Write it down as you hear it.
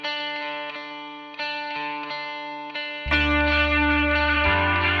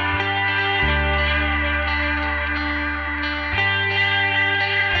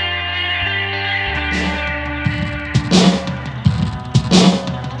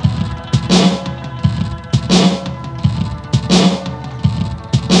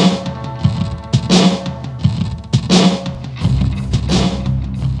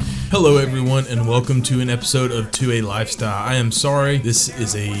Hello everyone and welcome to an episode of 2A Lifestyle. I am sorry this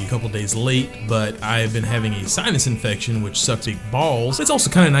is a couple days late, but I have been having a sinus infection which sucks big balls. It's also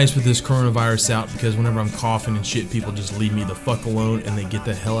kind of nice with this coronavirus out because whenever I'm coughing and shit, people just leave me the fuck alone and they get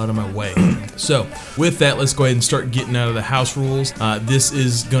the hell out of my way. So with that, let's go ahead and start getting out of the house rules. This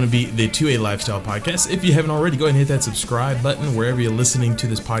is going to be the 2A Lifestyle podcast. If you haven't already, go ahead and hit that subscribe button wherever you're listening to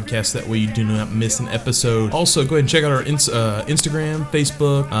this podcast. That way you do not miss an episode. Also, go ahead and check out our Instagram,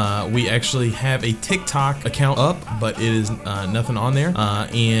 Facebook. We actually have a TikTok account up, but it is nothing on there.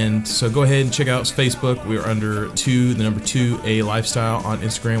 And so go ahead and check out Facebook. We are under 2A Lifestyle. On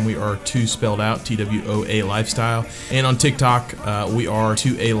Instagram, we are 2 spelled out, TWOA Lifestyle. And on TikTok, we are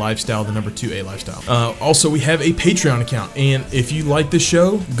 2A Lifestyle, 2A Lifestyle. Also, we have a Patreon account. And if you like the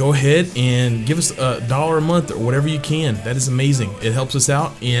show, go ahead and give us $1 a month or whatever you can. That is amazing. It helps us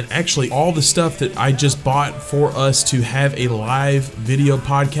out. And actually, all the stuff that I just bought for us to have a live video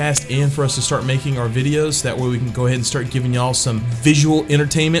podcast and for us to start making our videos, that way we can go ahead and start giving y'all some visual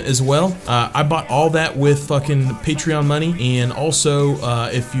entertainment as well. I bought all that with fucking Patreon money. And also,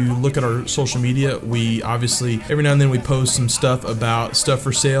 if you look at our social media, we obviously every now and then we post some stuff about stuff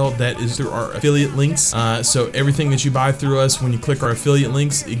for sale that is through our affiliate links. So everything that you buy through us, when you click our affiliate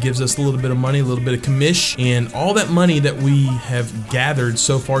links, it gives us a little bit of money, a little bit of commish, and all that money that we have gathered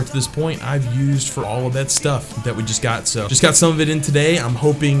so far to this point, I've used for all of that stuff that we just got. So just got some of it in today. I'm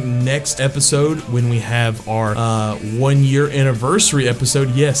hoping next episode, when we have our 1 year anniversary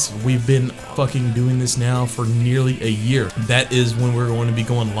episode, yes, we've been fucking doing this now for nearly a year. That is when we're going to be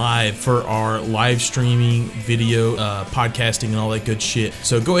going live for our live streaming, video, podcasting, and all that good shit.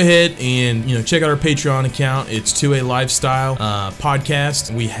 So go ahead and check out our Patreon account. It's 2A Lifestyle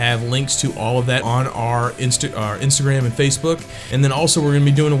podcast. We have links to all of that on our Instagram and Facebook. And then also we're going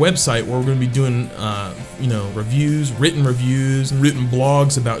to be doing a website where we're going to be doing reviews, written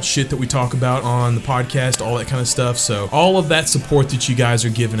blogs about shit that we talk about on the podcast, all that kind of stuff. So all of that support that you guys are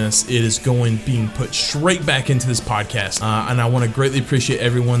giving us, it is being put straight back into this podcast. And I want to greatly appreciate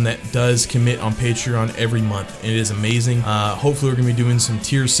everyone that does commit on Patreon every month. It is amazing. Hopefully we're going to be doing some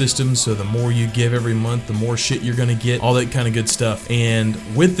tier systems, so the more you give every month, the more shit you're going to get, all that kind of good stuff. And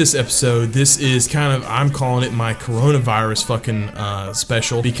with this episode, this is kind of, I'm calling it my coronavirus fucking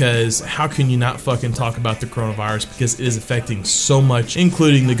special, because how can you not fucking talk about the coronavirus, because it is affecting so much,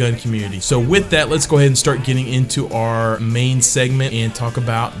 including the gun community. So with that, let's go ahead and start getting into our main segment and talk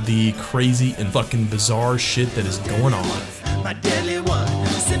about the crazy and fucking bizarre shit that is going on. My deadly one,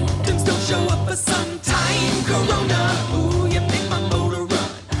 symptoms don't show up for some time. Corona, ooh, you make my motor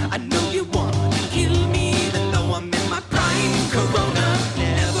run. I know you want to kill me, even though I'm in my prime. Corona,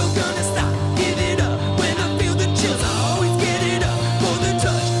 never gonna stop, give it up. When I feel the chills, I always get it up. For the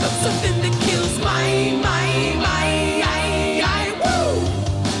touch of something that kills my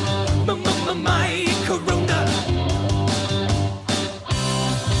Corona.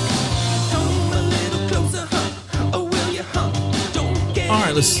 Come a little closer, huh? Or will you, huh? Don't get. All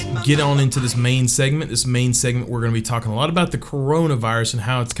right, let's get on into this main segment. This main segment, we're going to be talking a lot about the coronavirus and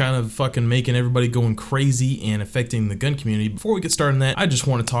how it's kind of fucking making everybody going crazy and affecting the gun community. Before we get started on that, I just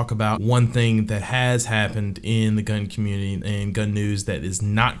want to talk about one thing that has happened in the gun community and gun news that is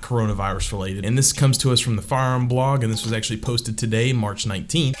not coronavirus related. And this comes to us from the Firearm blog, and this was actually posted today, March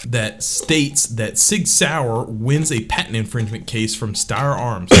 19th, that states that Sig Sauer wins a patent infringement case from Steyr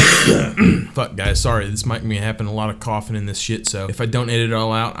Arms. Fuck, guys, sorry. This might be happening, a lot of coughing in this shit, so if I don't edit it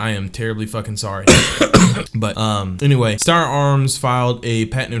all out, I am terribly fucking sorry. But anyway, Steyr Arms filed a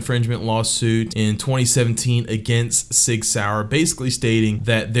patent infringement lawsuit in 2017 against Sig Sauer, basically stating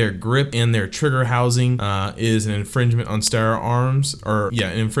that their grip and their trigger housing is an infringement on Steyr Arms,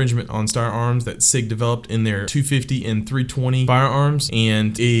 an infringement on Steyr Arms that Sig developed in their 250 and 320 firearms.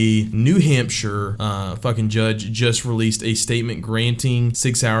 And a New Hampshire fucking judge just released a statement granting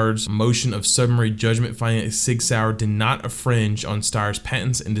Sig Sauer's motion of summary judgment, finding that Sig Sauer did not infringe on Steyr's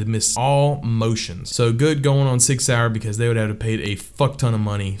patents and dismissed all motions. So good going on Sig Sauer, because they would have to pay a fuck ton of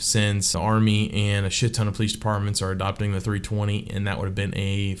money since the Army and a shit ton of police departments are adopting the 320, and that would have been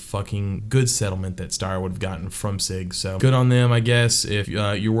a fucking good settlement that Steyr would have gotten from Sig. So good on them, I guess. If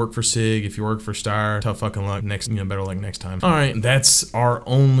you work for Sig, if you work for Steyr, tough fucking luck. Better luck next time. All right, that's our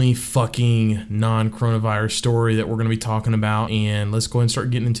only fucking non-coronavirus story that we're going to be talking about, and let's go ahead and start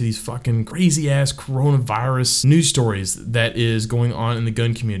getting into these fucking crazy ass coronavirus news stories that is going on in the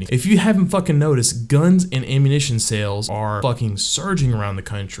gun community. community. If you haven't fucking noticed, guns and ammunition sales are fucking surging around the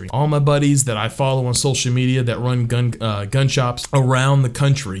country. All my buddies that I follow on social media that run gun shops around the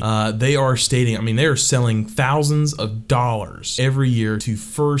country, they are stating, I mean, they are selling thousands of dollars every year to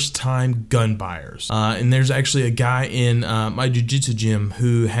first-time gun buyers. And there's actually a guy in my jiu-jitsu gym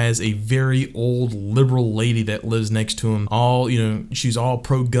who has a very old liberal lady that lives next to him. She's all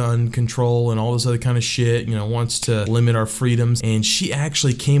pro-gun control and all this other kind of shit, wants to limit our freedoms. And she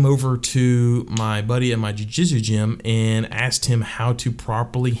actually came over to my buddy at my jiu-jitsu gym and asked him how to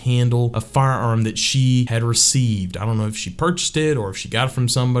properly handle a firearm that she had received. I don't know if she purchased it or if she got it from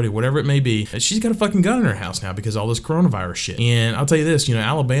somebody, whatever it may be. She's got a fucking gun in her house now because of all this coronavirus shit. And I'll tell you this,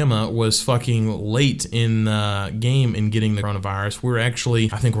 Alabama was fucking late in the game in getting the coronavirus. We're actually,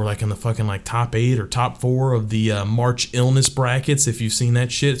 I think we're like in the fucking like top 8 or top 4 of the March illness brackets. If you've seen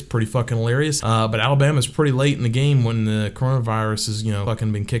that shit, it's pretty fucking hilarious. But Alabama's pretty late in the game when the coronavirus is,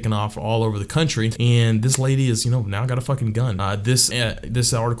 fucking been kicking off all over the country. And this lady is, now got a fucking gun.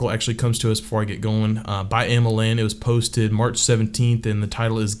 This article actually comes to us before I get going by AmmoLand. It was posted March 17th, and the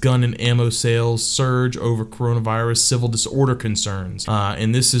title is "Gun and Ammo Sales Surge Over Coronavirus Civil Disorder Concerns."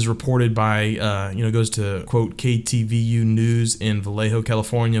 And this is reported by, goes to quote KTVU News in Vallejo,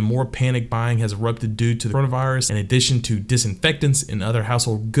 California. More panic buying has erupted due to the coronavirus. In addition to disinfectants and other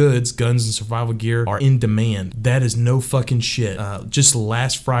household goods, guns and survival gear are in demand. That is no fucking shit. Just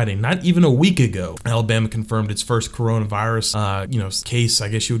last Friday, not even a week ago, Alabama confirmed its first coronavirus, case, I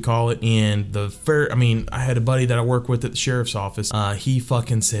guess you would call it. And I had a buddy that I work with at the sheriff's office. He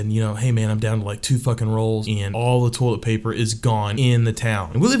fucking said, hey man, I'm down to like 2 fucking rolls and all the toilet paper is gone in the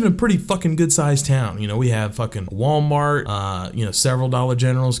town. And we live in a pretty fucking good sized town. We have fucking Walmart, several Dollar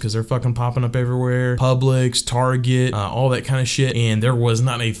Generals because they're fucking popping up everywhere, Publix, Target, all that kind of shit. And there was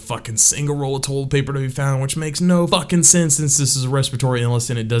not a fucking single roll of toilet paper to be found, which makes no fucking sense since this is a respiratory illness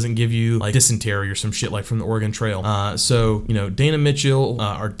and it doesn't give you like dysentery or some shit like from the Oregon Trail. Dan Mitchell,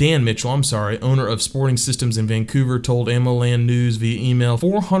 owner of Sporting Systems in Vancouver, told AmmoLand News via email,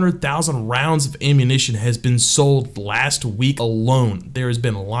 400,000 rounds of ammunition has been sold last week alone. There has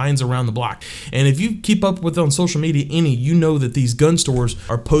been lines around the block. And if you keep up with on social media you know that these gun stores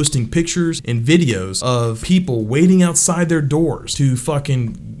are posting pictures and videos of people waiting outside their doors to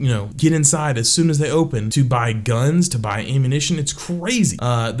fucking get inside as soon as they open to buy guns, to buy ammunition. It's crazy.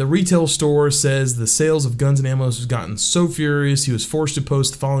 The retail store says the sales of guns and ammo has gotten so furious he was forced to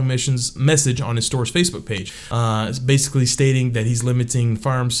post the following message on his store's Facebook page. It's basically stating that he's limiting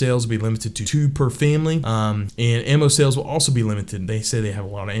firearm sales to be limited to 2 per family, and ammo sales will also be limited. They say they have a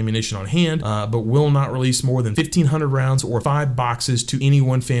lot of ammunition on hand, but will not release more than 1,500 rounds or 5 boxes to any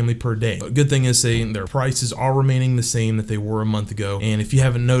one family per day. But good thing is saying their prices are remaining the same that they were a month ago. And if you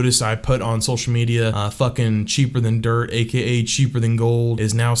haven't noticed, I put on social media, fucking Cheaper Than Dirt, aka Cheaper Than Gold,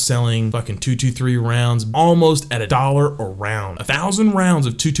 is now selling fucking 223 rounds almost at $1 a round. 1,000 rounds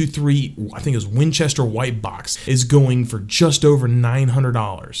of 223, I think it was Winchester white box, is going for just over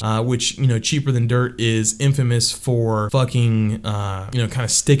 $900, which, Cheaper Than Dirt is infamous for fucking, kind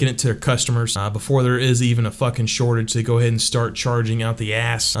of sticking it to their customers before there is even a fucking shortage. They go ahead and start charging out the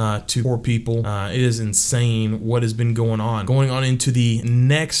ass to poor people. It is insane what has been going on. Going on into the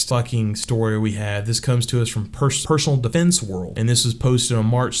next fucking story we have. This comes to us from Personal Defense World, and this was posted on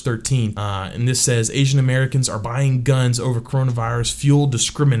March 13th. And this says Asian Americans are buying guns over coronavirus fuel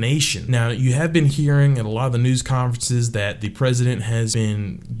discrimination. Now, you have been hearing at a lot of the news conferences that the president has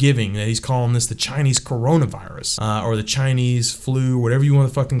been giving, that he's calling this the Chinese coronavirus, or the Chinese flu, whatever you want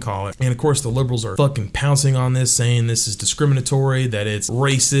to fucking call it. And of course, the liberals are fucking pouncing on this, saying this is discriminatory, that it's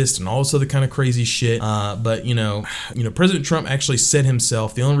racist, and all this other kind of crazy shit. But President Trump actually said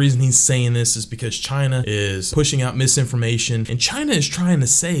himself, the only reason he's saying this is because China is pushing out misinformation, and China is trying to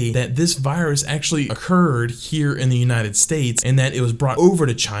say that this virus actually occurred here in the United States and that it was brought over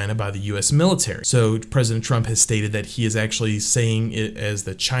to China by the U.S. military. So President Trump has stated that he is actually saying it as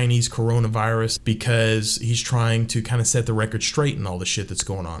the Chinese coronavirus because he's trying to kind of set the record straight and all the shit that's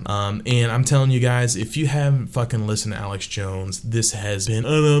going on. And I'm telling you guys, if you haven't fucking listened to Alex Jones, this has been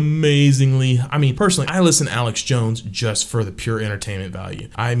an amazingly, personally, I listen to Alex Jones just for the pure entertainment value.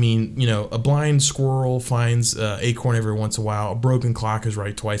 A blind squirrel finds acorn every once in a while. A broken clock is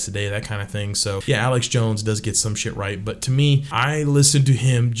right twice a day, that kind of thing. So yeah, Alex Jones does get some shit right, but to me, I listen to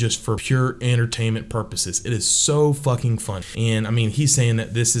him just for pure entertainment purposes. It is so fucking fun. And he's saying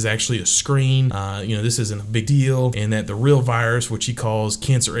that this is actually a screen, this isn't a big deal, and that the real virus, which he calls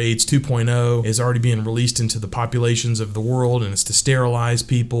Cancer AIDS 2.0, is already being released into the populations of the world, and it's to sterilize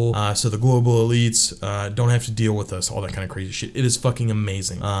people so the global elites don't have to deal with us, all that kind of crazy shit. It is fucking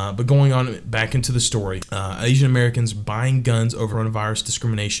amazing. But going on back into the story, Asian Americans buying guns over coronavirus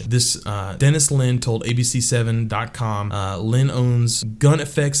discrimination. This Dennis Lin told ABC7.com Lin owns gun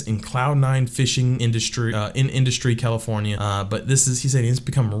effects in Cloud9 fishing industry in Industry, California. But he said it's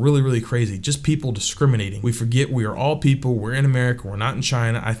become really, really crazy. Just people discriminating. We forget we are all people. We're in America. We're not in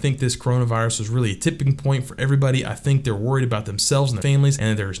China. I think this coronavirus was really a tipping point for everybody. I think they're worried about themselves and their families,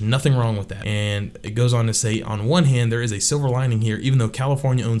 and there's nothing wrong with that. And it goes on to say, on one hand, there is a silver lining here. Even though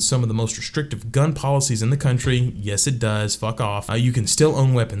California owns some of the most restrictive gun policies in the country, yes, it does. Fuck off. You can still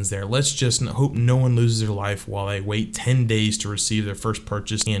own weapons there. Let's just hope no one loses their life while they wait 10 days to receive their first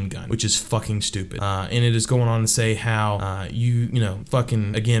purchased handgun, which is fucking stupid. And it is going on to say how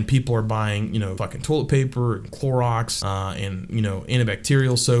fucking, again, people are buying, fucking toilet paper and Clorox and,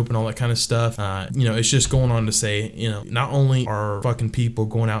 antibacterial soap and all that kind of stuff. It's just going on to say, not only are fucking people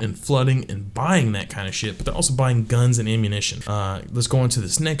going out and flooding and buying that kind of shit, but they're also buying guns and ammunition. Let's go on to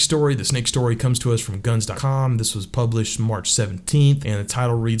this next story. This next story comes to us from guns.com. This was published March 17th, and the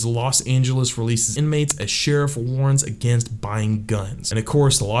title reads, Los Angeles releases inmates as sheriff warns against buying guns. And of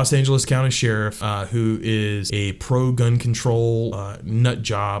course, the Los Angeles County Sheriff, who is a pro-gun control nut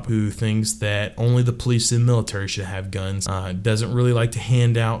job who thinks that only the police and military should have guns, doesn't really like to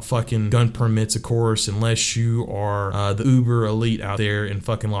hand out fucking gun permits, of course, unless you are the uber elite out there in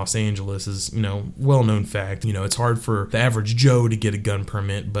fucking Los Angeles, is, well-known fact. It's hard for the average Joe to get a gun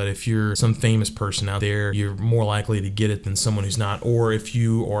permit, but if you're some famous person out there, you're more likely to get it than someone who's not. Or if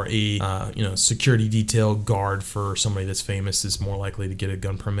you are a security detail guard for somebody that's famous, is more likely to get a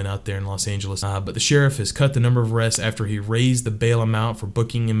gun permit out there in Los Angeles. But the sheriff has cut the number of arrests after he raised the bail amount for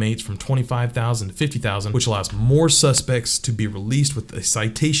booking inmates from $25,000 to $50,000, which allows more suspects to be released with a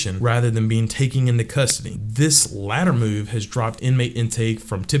citation rather than being taken into custody. This latter move has dropped inmate intake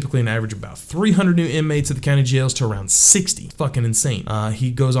from typically an average of about 300 new inmates at the county jails to around 60. Fucking insane.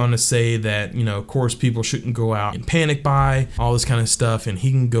 He goes on to say that, of course, people shouldn't go out and panic buy, all this kind of stuff, and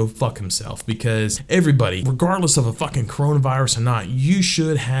he can go fuck himself, because everybody, regardless of a fucking coronavirus or not, you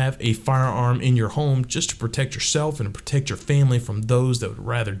should have a firearm in your home just to protect yourself and to protect your family from those that would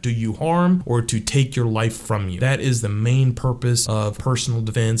rather do you harm or to take your life from you. That is the main purpose of personal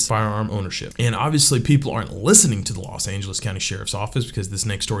defense firearm ownership. And obviously people aren't listening to the Los Angeles County Sheriff's Office, because this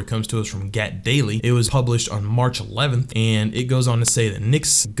next story comes to us from Gat Daily. It was published on March 11th, and it goes on to say that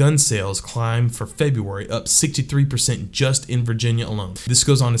NICS gun sales climbed for February, up 63% just in Virginia alone. This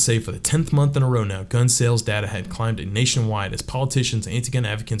goes on to say for the 10th month in a row now, gun sales data had climbed nationwide as politicians and anti-gun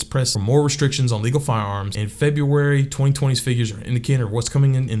advocates pressed for more restrictions on legal firearms. In February, 2020's figures are an indicator of what's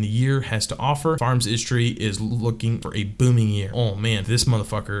coming in the year has to offer. Firearms industry is looking for a booming year. Oh man, this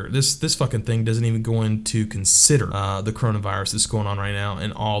motherfucker, this fucking thing doesn't even go into consider the coronavirus that's going on right now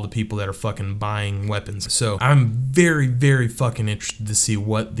and all the people that are fucking buying weapons. So I'm very, very fucking interested to see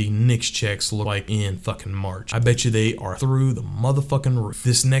what the NICS checks look like in fucking March. I bet you they are through the motherfucking roof.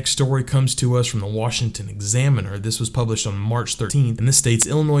 This next story comes to us from the Washington Examiner. This was published on March 13th, and this states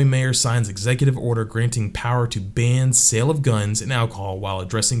Illinois mayor signs executive order granting power to ban sale of guns and alcohol while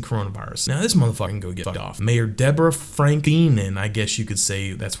addressing coronavirus. Now this motherfucker can go get fucked off. Mayor Deborah Franklin, I guess you could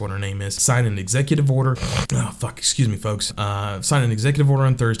say that's what her name is, signed an executive order. Excuse me, folks. Signed an executive order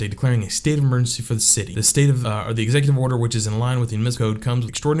on Thursday declaring a state of emergency for the city. The state of the executive order, which is in line with the municipal code, comes with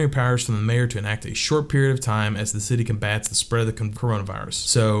extraordinary powers from the mayor to enact a short period of time as the city combats the spread of the coronavirus.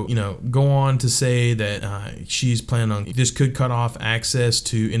 So, go on to say that she's planning on, this could cut off access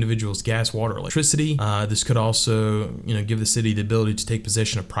to individuals' gas, water, electricity. This could also, give the city the ability to take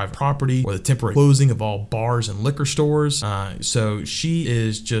possession of private property or the temporary closing of all bars and liquor stores. So she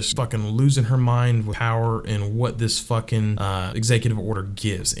is just fucking losing her mind with power and what this fucking executive order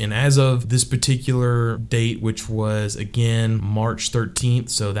gives. And as of this particular date, which was again March 13th,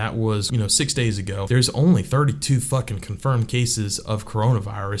 so that was 6 days ago, there's only 32 fucking confirmed cases of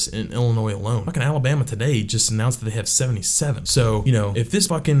coronavirus in Illinois alone. Fucking Alabama today just announced that they have 77. So if this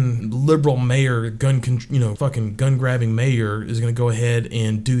fucking liberal mayor, fucking gun grabbing mayor is gonna go ahead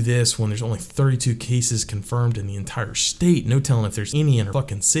and do this when there's only 32 cases confirmed in the entire state, no telling if there's any in her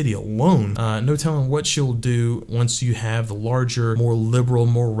fucking city alone. No telling what she'll do once you have the larger, more liberal,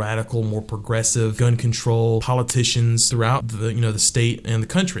 more radical, more progressive gun control politicians throughout the state and the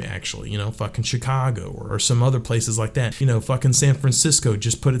country, actually. Fucking Chicago or some other places like that. Fucking San Francisco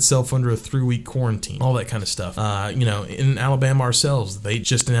just put itself under a 3-week quarantine, all that kind of stuff. In Alabama ourselves, they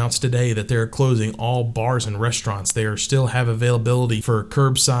just announced today that they're closing all bars and restaurants. They still have availability for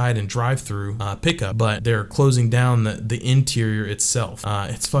curbside and drive-through pickup, but they're closing down the interior itself.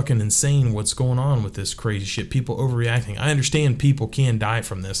 It's fucking insane what's going on with this crazy shit. People overreacting. I understand people can die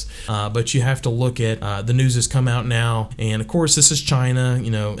from this, but you have to look at the news has come out now, and of course this is China.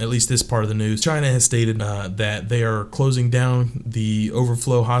 At least this part of the news. China has stated that they are closing down the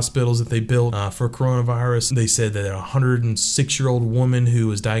overflow hospitals that they built for coronavirus. They said that a 106-year-old woman who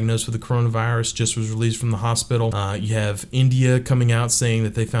was diagnosed with the coronavirus just was released from the hospital. You have India coming out saying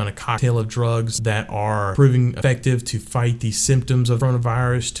that they found a cocktail of drugs that are proving effective to fight the symptoms of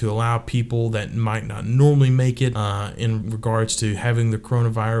coronavirus, to allow people that might not normally make it in regards to having the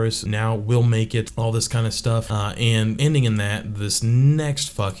coronavirus now will make it, all this kind of stuff. And ending in that, this next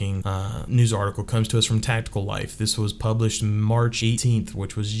fucking news article comes to us from Tactical Life. This was published March 18th,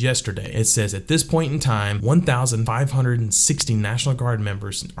 which was yesterday. It says, at this point in time, 1,560 National Guard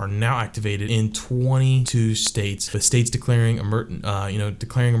members are now activated in 22 states. With states declaring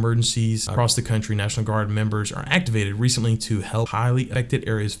emergencies across the country, National Guard members are activated recently to help highly affected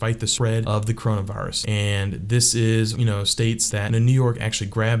areas fight the spread of the coronavirus. And this is, states that New York actually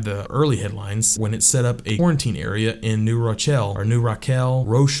grabbed the early headlines when it set up a quarantine area in New Rochelle,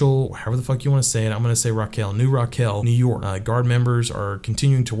 however the fuck you want to say it. I'm going to say New Rochelle, New York. Guard members are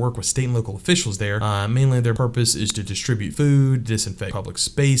continuing to work with state and local officials there. Mainly their purpose is to distribute food, disinfect public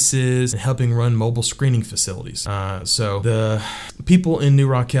spaces, and helping run mobile screening facilities. So the people in New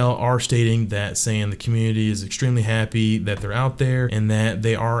Rochelle are stating that, saying the community is extremely happy that they're out there and that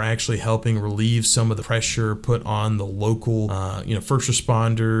they are actually helping relieve some of the pressure put on the local, first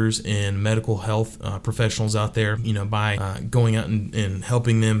responders and medical health professionals out there, by going out and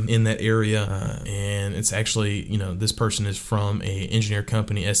helping them in that area. And it's actually, this person is from a engineer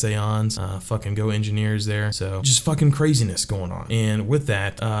company, SAONS, fucking go engineers there. So just fucking craziness going on. And with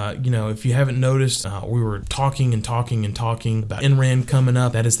that, if you haven't noticed, we were talking about NRAM coming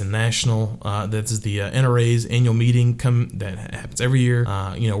up. That is the NRA's annual meeting that happens every year.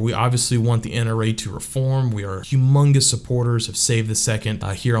 We obviously want the NRA to reform. We are humongous supporters of Save the Second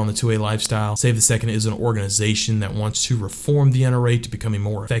here on the 2A Lifestyle. Save the Second is an organization that wants to reform the NRA to become a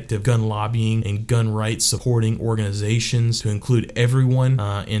more effective gun lobbying and gun rights supporting organizations, to include everyone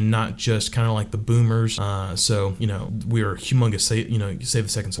and not just kind of like the boomers. So we are humongous Save the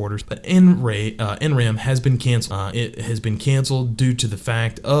Second supporters. But NRAM has been canceled. It has been canceled due to the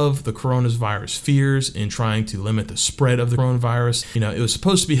fact of the coronavirus fears and trying to limit the spread of the coronavirus. It was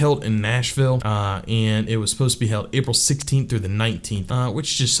supposed to be held in Nashville, and it was supposed to be held April 16th through the 19th,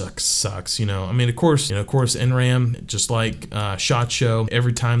 which just sucks. Of course, NRAM, just like SHOT Show,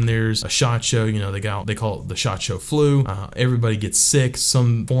 every time there's a SHOT Show, they call it the SHOT Show flu. Everybody gets sick,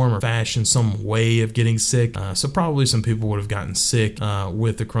 some form or fashion, some way of getting sick. So probably some people would have gotten sick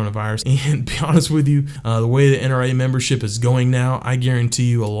with the coronavirus. And to be honest with you, the way the NRA membership is going now, I guarantee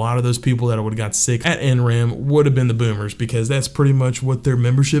you a lot of those people that would have got sick at NRAM would have been the boomers, because that's pretty much what their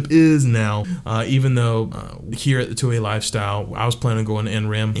membership is now. Even though here at the 2A Lifestyle, I was planning on going to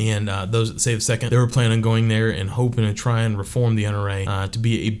NRAM, and those that Save the Second, they were planning on going there and hoping to try and reform the NRA to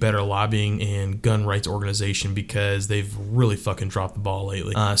be a better lobbying and gun rights organization, because they've really fucking dropped the ball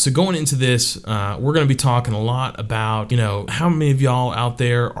lately. So going into this, we're going to be talking a lot about, how many of y'all out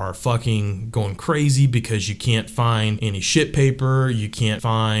there are fucking going crazy because you can't find any shit paper, you can't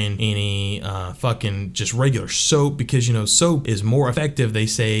find any fucking just regular soap, because soap is more effective, they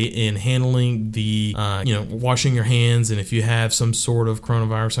say, in handling the washing your hands, and if you have some sort of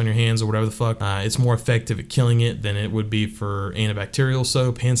coronavirus on your hands or whatever the fuck, it's more effective at killing it than it would be for antibacterial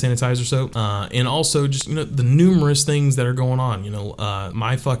soap, hand sanitizer soap, and also just the numerous things that are going on.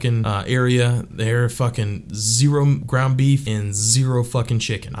 My fucking area, they're fucking 0 ground beef and 0 fucking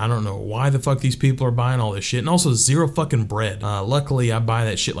chicken. I don't know why the fuck these people are buying all this shit, and also 0 fucking bread. Luckily I buy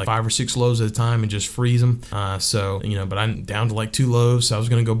that shit like 5 or 6 loaves at a time and just freeze them. But I'm down to like 2 loaves, so I was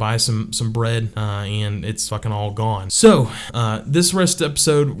gonna go buy some bread, and it's fucking all gone. So this rest of the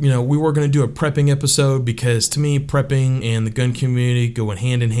episode, we were gonna do a prepping episode, because to me prepping and the gun community go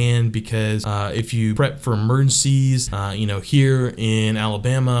hand in hand, because if you prep for emergencies, here in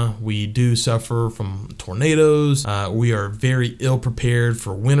Alabama we do suffer from tornadoes. We are very ill prepared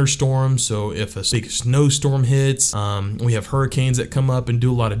for winter storms, so if a big snowstorm hits, we have hurricanes that come up and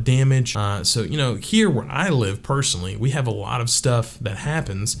do a lot of damage. So here where I live personally, we have a lot of stuff that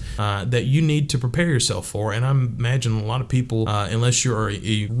happens that you need to prepare yourself for, and I imagine a lot of people, unless you're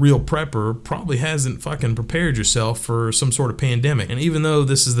a real prepper, probably hasn't fucking prepared yourself for some sort of pandemic. And even though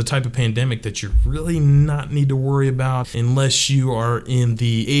this is the type of pandemic that you really not need to worry about unless you are in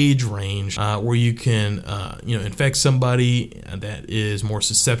the age range where you can infect somebody that is more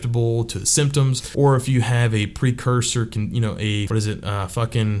susceptible to the symptoms, or if you have a precursor,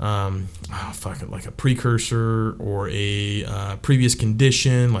 like a precursor or a previous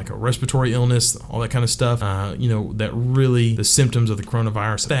condition like a respiratory illness, all that kind of stuff, that really the symptoms of the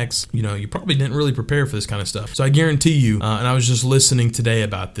coronavirus affects, you probably didn't really prepare for this kind of stuff. So I guarantee you, and I was just listening today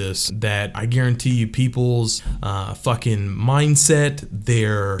about this, that I guarantee you people's fucking mindset,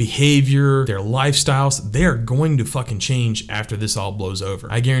 their behavior, their lifestyles. They're going to fucking change after this all blows over.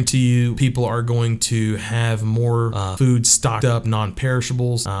 I guarantee you people are going to have more food stocked up,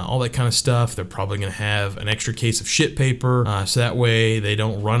 non-perishables, all that kind of stuff. They're probably going to have an extra case of shit paper, so that way they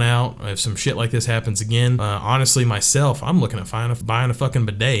don't run out if some shit like this happens again. Honestly, myself, I'm looking at buying a fucking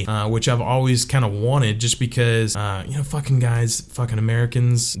bidet, which I've always kind of wanted, just because, fucking guys, fucking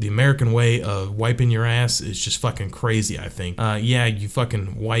Americans, the American way of wiping your ass is just fucking crazy, I think. Yeah, you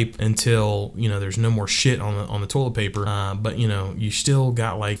fucking wipe until, there's no more shit on the toilet paper, but, you still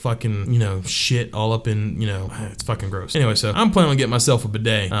got like fucking, shit all up in, it's fucking gross. Anyway, so I'm planning on getting myself a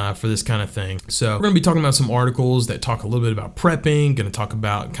bidet for this kind of thing. So we're going to be talking about some articles that talk a little bit about prepping, going to talk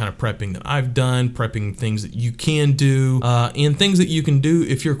about kind of prepping that I've done, prepping things that you can do, and things that you can do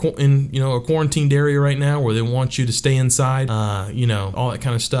if you're in, a quarantined area right now where they want you to stay inside, all that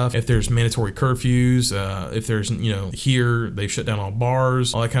kind of stuff. If there's mandatory curfews, if there's, here they shut down all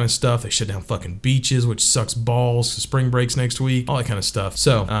bars, all that kind of stuff. They shut down fucking beaches, which sucks balls. Spring breaks next week, all that kind of stuff.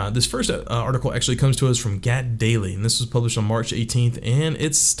 So this first article actually comes to us from GAT Daily, and this was published on March 18th, and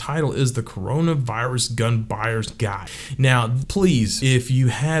its title is The Coronavirus Gun Buyer's Guide. Now, please, if you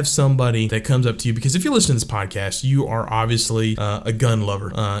have somebody that comes up to you, because if you listen to this podcast, you are obviously a gun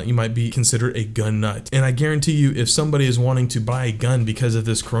lover. You might be considered a gun nut. And I guarantee you, if somebody is wanting to buy a gun because of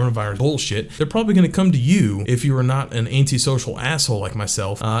this coronavirus bullshit, they're probably going to come to you, if you are not an antisocial asshole like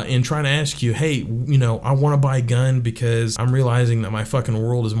myself, and trying to ask you, hey, I want to buy a gun because I'm realizing that my fucking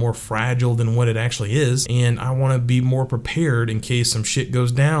world is more fragile than what it actually is, and I want to be more prepared in case some shit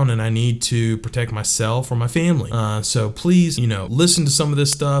goes down and I need to protect myself or my family. So please, listen to some of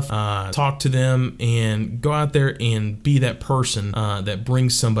this stuff, talk to them, and go out there and be that person that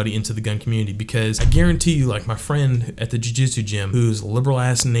brings somebody into the gun community, because I guarantee you, like my friend at the jiu-jitsu gym whose liberal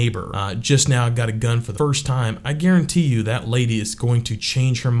ass neighbor just now got a gun for the first time, I guarantee you that lady is going to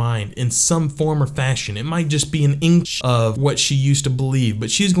change her mind in some form or fashion. It might just be an inch of what she used to believe,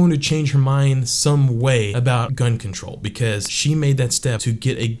 but she's going to change her mind some way about gun control because she made that step to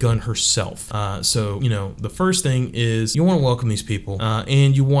get a gun herself. So the first thing is you want to welcome these people,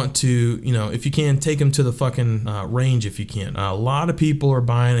 and you want to, if you can, take them to the fucking range if you can. A lot of people are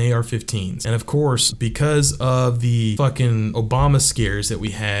buying AR-15s, and of course, because of the fucking Obama scares that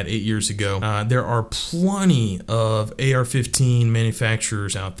we had 8 years ago, there are plenty of AR-15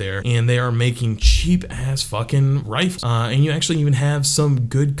 manufacturers out there, and they are making cheap ass fucking rifles. And you actually even have some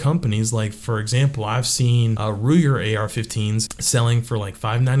good companies, like for example, I've seen Ruger AR-15s selling for like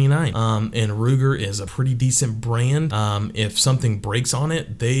 $5.99. And Ruger is a pretty decent brand. If something breaks on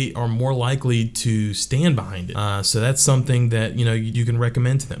it, they are more likely to stand behind it. So that's something that you can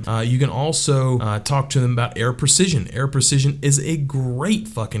recommend to them. You can also talk to them about Air Precision. Air Precision is a great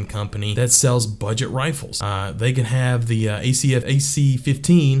fucking company that sells budget rifles. They can have the ACF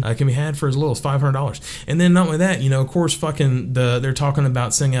AC-15 can be had for as little as $500. And then not only that, of course, fucking they're talking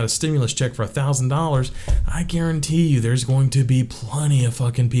about sending out a stimulus check for $1,000. I guarantee you there's going to be plenty of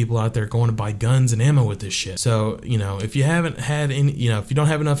fucking people out there going to buy guns and ammo with this shit. So, if you haven't had any, if you don't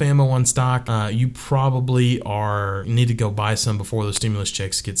have enough ammo on stock, you probably need to go buy some before those stimulus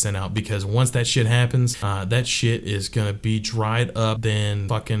checks get sent out, because once that shit happens, that shit is gonna be dried up than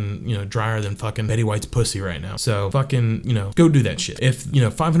fucking, drier than fucking Betty White's pussy right now. So fucking, go do that shit. If,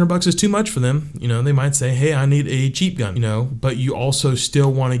 $500 is too much for them, they might say, hey, I need a cheap gun, but you also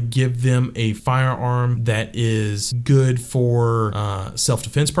still want to give them a firearm that is good for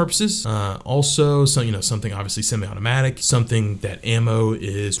self-defense purposes. Also, something obviously semi-automatic, something that ammo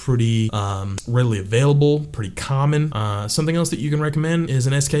is pretty readily available, pretty common. Something else that you can recommend is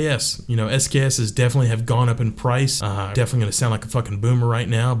an SKS. SKSs definitely have gone up in price. Definitely going to sound like a fucking boomer right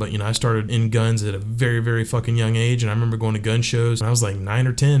now, but I started in guns at a very, very fucking young age, and I remember going to gun shows when I was like 9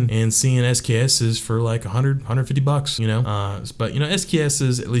 or 10 and seeing SKSs for like $100, $150, but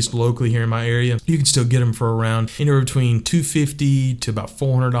SKSs, at least locally here in my area, you can still get them for around anywhere between $250 to about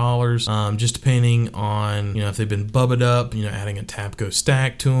 $400, just depending on, if they've been bubbled up, adding a Tapco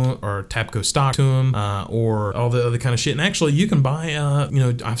stack to them or Tapco stock to them, or all the other kind of shit. And actually you can buy,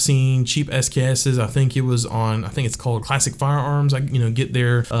 I've seen cheap SKSs. I think it's called Classic Firearms. I, get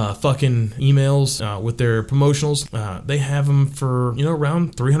their fucking emails with their promotionals. They have them for,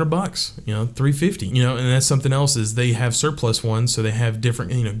 around $300, $350, and that's something else is they have surplus ones. So they have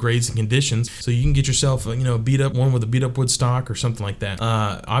different, grades and conditions. So you can get yourself, beat up one with a beat up wood stock or something like that.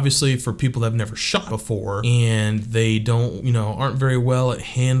 Obviously for people that have never shot before and they don't, aren't very well at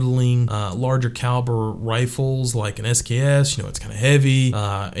handling larger caliber rifles like an SKS, it's kind of heavy,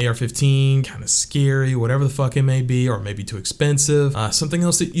 AR-15, kind of scary, whatever the fuck it may be, or maybe too expensive. Something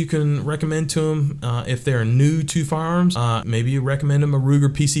else that you can can recommend to them if they're new to firearms. Maybe you recommend them a Ruger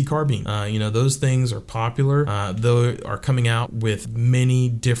PC carbine. Those things are popular. They are coming out with many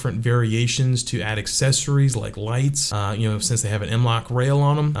different variations to add accessories like lights. Since they have an M-LOK rail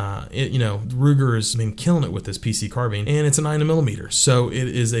on them, Ruger has been killing it with this PC carbine, and it's a 9mm. So it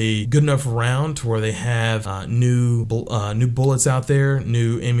is a good enough round to where they have new bullets out there,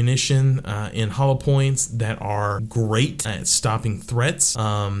 new ammunition in hollow points that are great at stopping threats.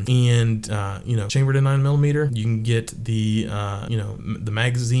 Chambered in 9mm, you can get the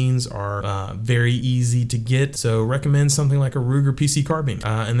magazines are very easy to get. So recommend something like a Ruger PC carbine.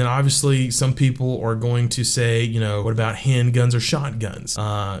 And then obviously some people are going to say, what about handguns or shotguns?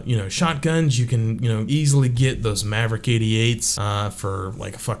 Shotguns, you can easily get those Maverick 88s for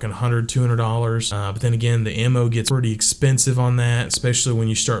like a fucking $100, $200. But then again, the ammo gets pretty expensive on that, especially when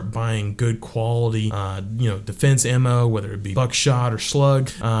you start buying good quality, defense ammo, whether it be buckshot or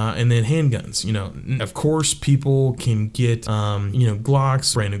slug, and then handguns. Of course, people can get,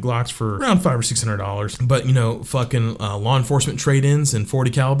 Glocks, brand new Glocks for around $500 or $600. But fucking law enforcement trade-ins in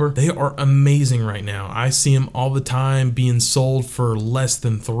 .40 caliber, they are amazing right now. I see them all the time being sold for less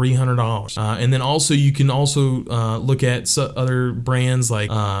than $300. And then also you can also look at other brands like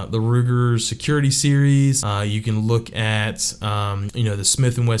the Ruger Security Series. You can look at the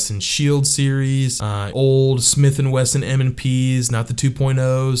Smith & Wesson Shield series, old Smith & Wesson M&Ps, not the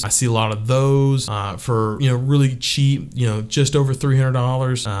 2.0s. I see a lot of those for really cheap, just over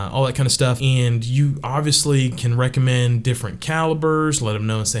 $300, all that kind of stuff. And you obviously can recommend different calibers, let them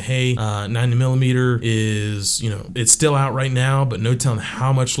know and say, hey, 90mm is, it's still out right now, but no telling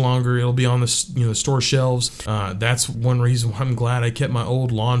how much longer it'll be on the store shelves. That's one reason why I'm glad I kept my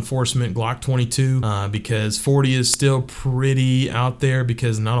old law enforcement Glock 22 because 40 is still pretty out there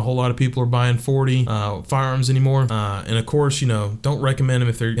because not a whole lot of people are buying 40 firearms anymore. And of course, don't recommend them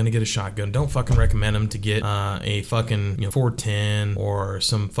if they're gonna get a shotgun. Don't fucking recommend them to get a fucking 410 or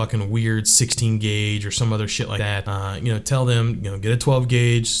some fucking weird 16 gauge or some other shit like that. Tell them get a 12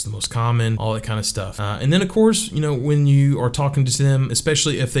 gauge. It's the most common, all that kind of stuff. And then of course, when you are talking to them,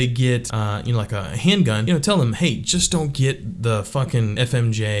 especially if they get like a handgun, tell them, hey, just don't get the fucking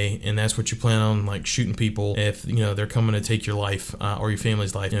FMJ, and that's what you plan on like shooting people if they're coming to take your life or your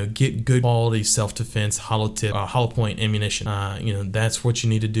family's life. Get good quality self-defense hollow point ammunition. That's what you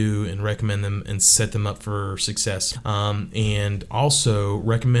need to do, and recommend them and set them up for success. And also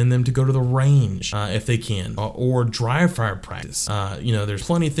recommend them to go to the range if they can, or dry fire practice. There's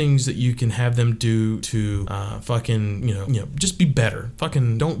plenty of things that you can have them do to just be better.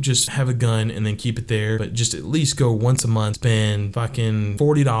 Fucking don't just have a gun and then keep it there, but just at least go once a month, spend fucking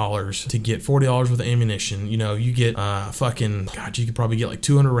 $40 to get $40 worth of ammunition. You get you could probably get like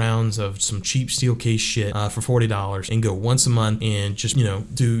 200 rounds of some cheap steel case shit for $40, and go once a month and just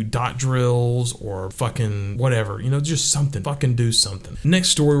do dot drills or fucking whatever, just something. Fucking do something. Next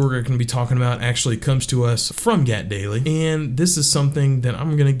story we're going to be talking about actually comes to us from Gat Daily, and this is something that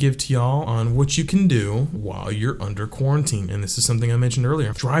I'm going to give to y'all on what you can do while you're under quarantine. And this is something I mentioned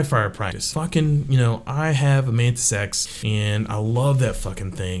earlier, dry fire practice. Fucking, I have a Mantis X and I love that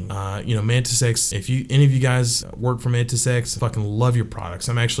fucking thing. Mantis X, if any of you guys work for Mantis X, fucking love your products.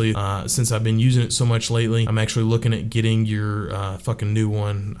 I'm actually, since I've been using it so much lately, I'm actually looking at getting your fucking new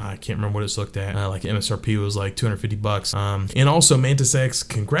one. I can't remember what it's looked at. Like MSRP was like $250. And also Mantis X,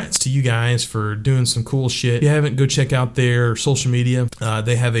 congrats to you guys for doing some cool shit. If you haven't, go check out their social media.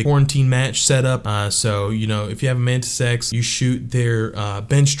 They have a quarantine match set up. So if you have a Mantis X, you shoot their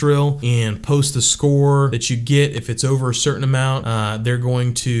bench drill and post the score that you get. If it's over a certain amount, they're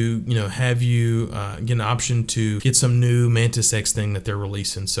going to have you get an option to get some new Mantis X thing that they're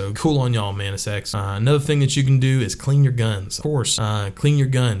releasing. So cool on y'all, Mantis X. Another thing that you can do is clean your guns. Of course, clean your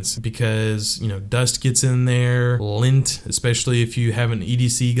guns because dust gets in there, lint, especially if you have an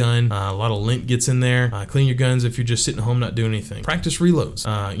EDC gun, a lot of lint gets in there. Clean your guns if you're just sitting home not doing anything. Practice reloads.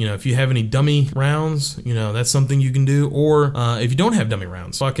 If you have any dummy rounds, that's something you can do. Or if you don't have dummy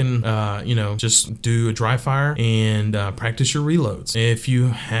rounds, fucking just do a dry fire and practice your reloads. If you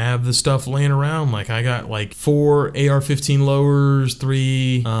have the stuff laying around, like I got like 4 AR-15 lowers,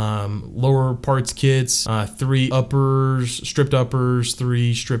 3 lower parts kits, 3 stripped uppers,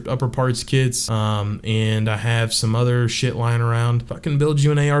 3 stripped upper parts kits, and I have some other shit lying around. Fucking build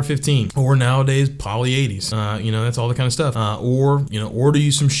you an AR-15, or nowadays poly 80s. That's all the kind of stuff. Or order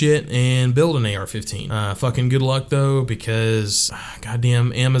you some shit and build an AR-15. Fucking good luck though, because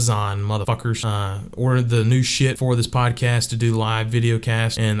goddamn Amazon motherfuckers ordered the new shit for this podcast to do live video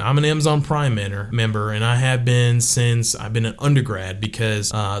cast, and I'm an Amazon Prime member, and I have been since I've been an undergrad, because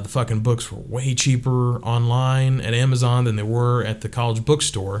the fucking books were way cheaper online at Amazon than they were at the college college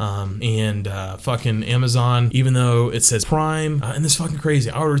bookstore. And fucking Amazon, even though it says Prime, and this is fucking crazy.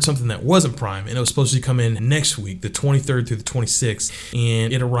 I ordered something that wasn't Prime, and it was supposed to come in next week, the 23rd through the 26th,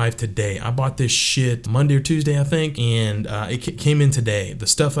 and it arrived today. I bought this shit Monday or Tuesday, I think, and it came in today. The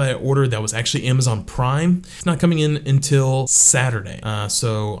stuff I ordered that was actually Amazon Prime, it's not coming in until Saturday.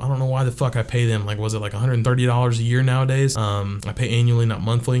 So I don't know why the fuck I pay them. Like, was it like $130 a year nowadays? I pay annually, not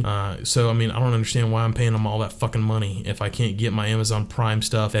monthly. So I mean, I don't understand why I'm paying them all that fucking money if I can't get my Amazon Prime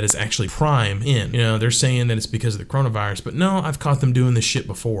stuff that is actually Prime in. You know, they're saying that it's because of the coronavirus, but no, I've caught them doing this shit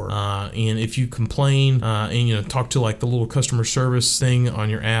before. And if you complain and you know, talk to like the little customer service thing on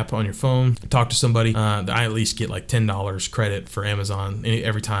your app on your phone, talk to somebody, I at least get like $10 credit for Amazon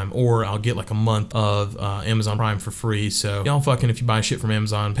every time, or I'll get like a month of Amazon Prime for free. So y'all fucking, if you buy shit from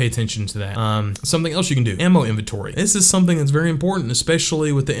Amazon, pay attention to that. Something else you can do, ammo inventory. This is something that's very important,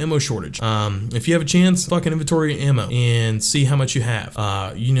 especially with the ammo shortage. If you have a chance, fucking inventory ammo and see how much you have.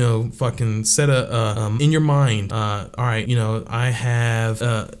 You know, fucking set in your mind, all right, you know, I have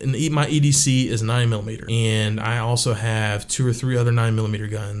my EDC is 9mm, and I also have 2 or 3 other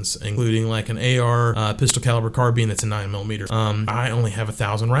 9mm guns, including like an AR pistol caliber carbine that's a 9mm. I only have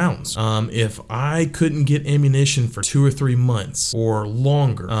 1,000 rounds. If I couldn't get ammunition for 2 or 3 months or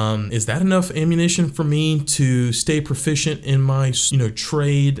longer, is that enough ammunition for me to stay proficient in my, you know,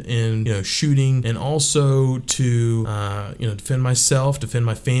 trade and, you know, shooting, and also to, you know, defend myself, defend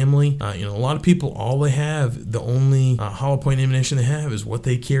my family? You know, a lot of people, all they have, the only hollow point ammunition they have is what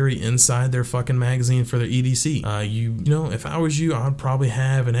they carry inside their fucking magazine for their EDC. You know, if I was you, I'd probably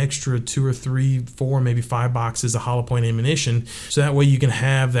have an extra 2 or 3, 4, maybe 5 boxes of hollow point ammunition, so that way you can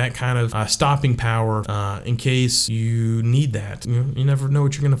have that kind of stopping power in case you need that. You know, you never know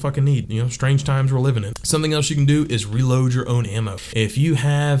what you're gonna fucking need. You know, strange times we're living in. Something else you can do is reload your own ammo. If you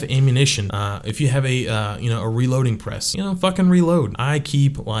have ammunition, if you have a you know, a reloading press, you know, fucking reload. I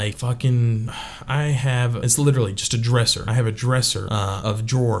keep like fucking, it's literally just a dresser. I have a dresser of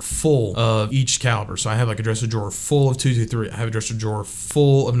drawer full of each caliber. So I have like a dresser drawer full of 223. I have a dresser drawer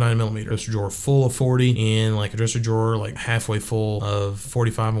full of 9mm, dresser drawer full of 40, and like a dresser drawer like halfway full of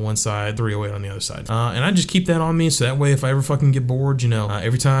 45 on one side, 308 on the other side. And I just keep that on me, so that way if I ever fucking get bored, you know,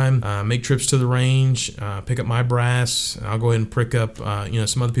 every time make trips to the range, pick up my brass, I'll go ahead and pick up you know,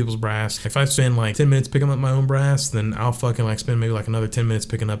 some other people's brass. If I spend like 10 minutes picking up my own brass, then I'll fucking like spend maybe like another 10 minutes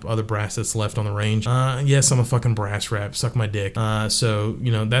picking up other brass that's left on the range. Yes, I'm a fucking brass rap, suck my dick. So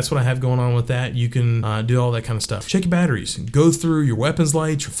you know, that's what I have going on with that. You can do all that kind of stuff. Check your batteries, go through your weapons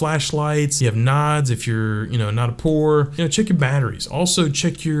lights, your flashlights. You have nods if you're, you know, not a poor, you know, check your batteries. Also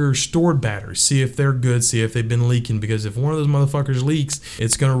check your stored batteries, see if they're good, see if they've been leaking, because if one of those motherfuckers leaks,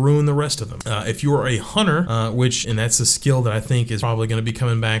 it's gonna ruin the rest of them. If you are a hunter, and that's a skill that I think is probably gonna be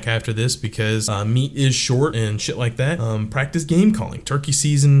coming back after this, because meat is short and shit like that, practice game calling. Turkey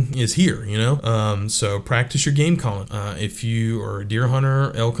season is here, you know, so practice your game calling. If you are a deer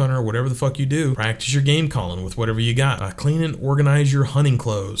hunter, elk hunter, whatever the fuck you do, practice your game calling with whatever you got. Clean and organize your hunting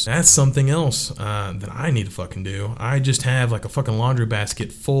clothes. That's something else that I need to fucking do. I just have like a fucking laundry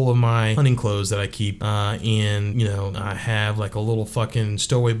basket full of my hunting clothes that I keep, and you know, I have like a little fucking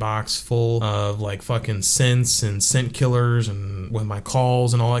stowaway box full of like fucking scents and scent killers and with my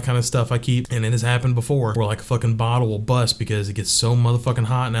calls and all that kind of stuff I keep. And it has happened before where like a fucking bottle will bust because it gets so motherfucking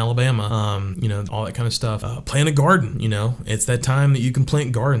hot in Alabama. You know, all that kind of stuff. Plant a garden, you know, it's that time that you can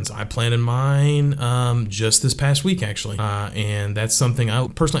plant gardens. I planted mine just this past week actually, and that's something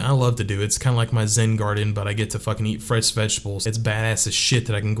I love to do. It's kind of like my Zen garden, but I get to fucking eat fresh vegetables. It's badass as shit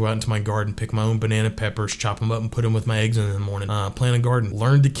that I can go out into my garden, pick my own banana peppers, chop them up and put them with my eggs in the morning. Plant a garden,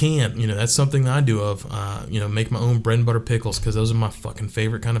 learn to can, you know, that's something that I do of, you know, make my own bread and butter pickles, because those are my fucking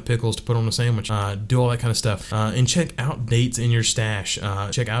favorite kind of pickles to put on a sandwich. Do all that kind of stuff, and check out dates in your stash.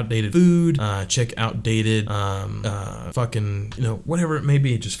 Check outdated food, check outdated fucking, you know, whatever it may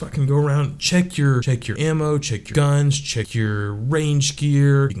be. Just fucking go around, check your ammo, check your guns, check your range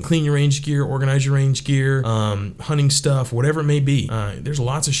gear. You can clean your range gear, organize your range gear, hunting stuff, whatever it may be. There's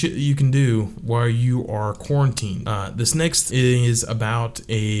lots of shit that you can do while you are quarantined. This next is about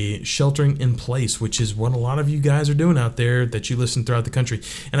a sheltering in place, which is what a lot of you guys are doing out there that you listen throughout the country.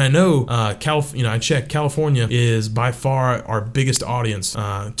 And I know I checked, California is by far our biggest audience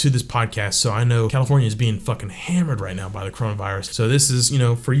to this podcast. So I know California is being fucking hammered right now by the coronavirus. So this is, you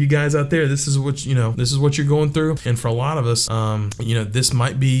know, for you guys out there, this is what you're going through. And for a lot of us, you know, this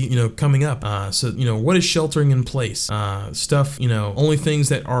might be, you know, coming up. So, you know, what is sheltering in place? Stuff, you know, only things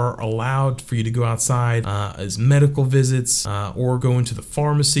that are allowed for you to go outside is medical visits, or going to the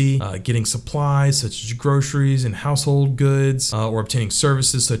pharmacy, getting supplies such as groceries and household goods, or obtaining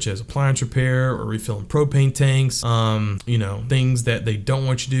services such as appliance repair or refilling propane tanks, things that they don't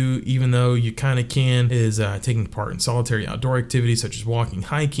want you to do, even though you kind of can, is taking part in solitary outdoor activities such as walking,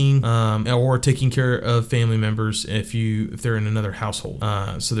 hiking, or taking care of family members if they're in another household.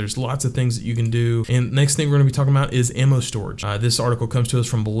 So there's lots of things that you can do. And next thing we're going to be talking about is ammo storage. This article comes to us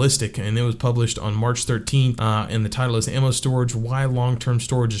from Ballistic, and it was published on March 13th, and the title is Ammo Storage: Why Long-Term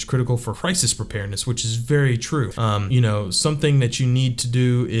Storage is Critical for Crisis Preparedness, which is very true. Something that you need to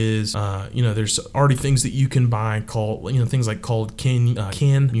do is, there's already things that you can buy called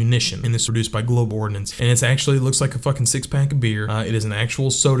can munition, and this is produced by Globe Ordnance, and it's actually looks like a fucking 6-pack of beer. It is an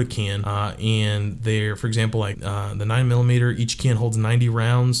actual soda can, and they're, for example, like the 9mm, each can holds 90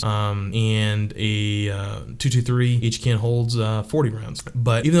 rounds, and a 223, each can holds 40 rounds.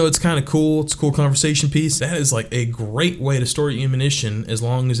 But even though it's kind of cool, it's a cool conversation piece, that is like a great way to store your ammunition as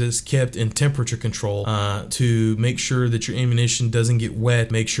long as it's kept in temperature control, to make sure that your ammunition doesn't get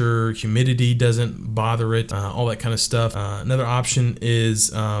wet, make sure humidity doesn't bother it, all that kind of stuff. Another option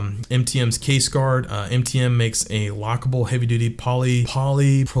is MTM's Case Guard. MTM makes a lockable heavy-duty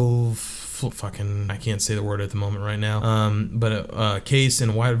I can't say the word at the moment right now, but a case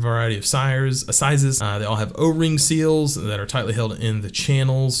in a wide variety of sizes. They all have O-ring seals that are tightly held in the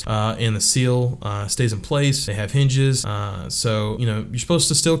channels, and the seal stays in place. They have hinges, so you're supposed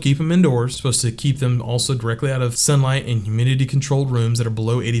to still keep them indoors. You're supposed to keep them also directly out of sunlight and humidity controlled rooms that are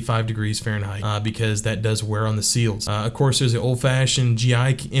below 85 degrees Fahrenheit, because that does wear on the seals. Of course, there's the old-fashioned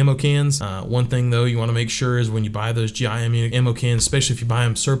GI ammo cans. One thing though you want to make sure is when you buy those GI ammo cans, especially if you buy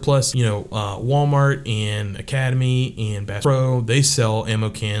them surplus, Walmart and Academy and Bass Pro, they sell ammo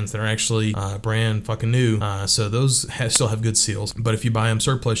cans that are actually brand fucking new, so those still have good seals. But if you buy them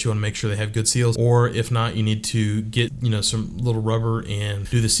surplus, you want to make sure they have good seals, or if not, you need to get some little rubber and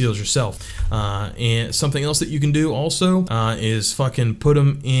do the seals yourself. And something else that you can do also is fucking put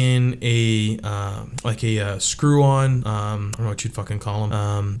them in a screw-on, I don't know what you'd fucking call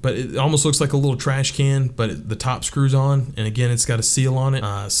them, but it almost looks like a little trash can, but the top screws on, and again, it's got a seal on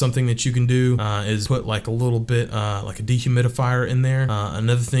it. Something that you can do is put like a little bit like a dehumidifier in there.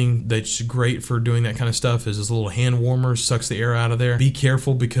 Another thing that's great for doing that kind of stuff is this little hand warmer, sucks the air out of there. Be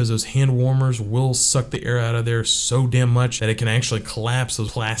careful, because those hand warmers will suck the air out of there so damn much that it can actually collapse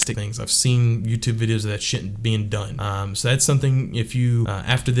those plastic things. I've seen YouTube videos of that shit being done. So that's something, if you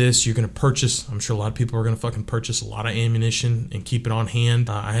after this you're going to purchase, I'm sure a lot of people are going to fucking purchase a lot of ammunition and keep it on hand.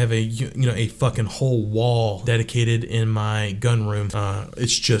 I have a fucking whole wall dedicated in my gun room.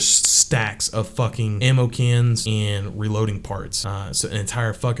 It's just stacks of fucking ammo cans and reloading parts, so an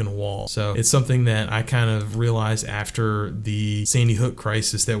entire fucking wall. So it's something that I kind of realized after the Sandy Hook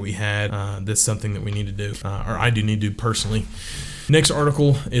crisis that we had, that's something that we need to do, or I do need to do personally. Next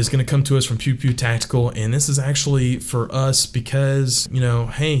article is going to come to us from Pew Pew Tactical, and this is actually for us because,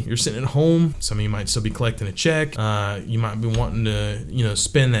 hey, you're sitting at home. Some of you might still be collecting a check. You might be wanting to,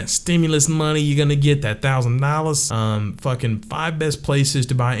 spend that stimulus money you're going to get, that $1,000. Fucking 5 best places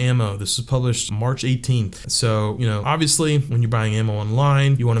to buy ammo. This was published March 18th. So, obviously, when you're buying ammo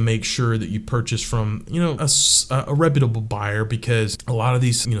online, you want to make sure that you purchase from, a reputable buyer, because a lot of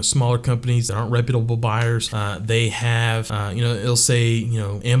these, smaller companies that aren't reputable buyers, they have, it'll say,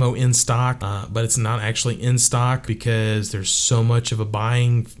 ammo in stock, but it's not actually in stock because there's so much of a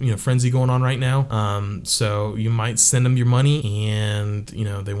buying, frenzy going on right now. So you might send them your money and,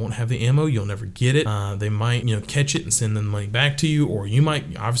 they won't have the ammo. You'll never get it. They might, catch it and send the money back to you, or you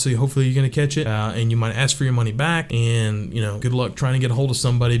might, obviously, hopefully you're going to catch it, and you might ask for your money back, and, good luck trying to get a hold of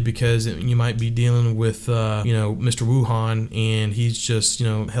somebody, because you might be dealing with, Mr. Wuhan, and he's just,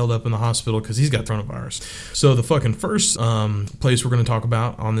 held up in the hospital because he's got coronavirus. So the fucking first, place we're going to talk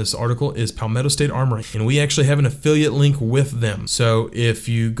about on this article is Palmetto State Armory, and we actually have an affiliate link with them. So if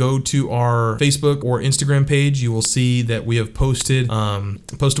you go to our Facebook or Instagram page, you will see that we have posted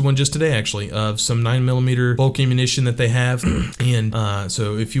one just today, actually, of some 9mm bulk ammunition that they have. And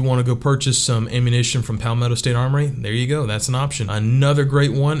so if you want to go purchase some ammunition from Palmetto State Armory, there you go. That's an option. Another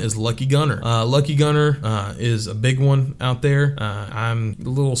great one is Lucky Gunner. Lucky Gunner is a big one out there. I'm a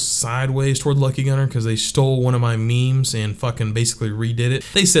little sideways toward Lucky Gunner because they stole one of my memes and fucking basically redid it.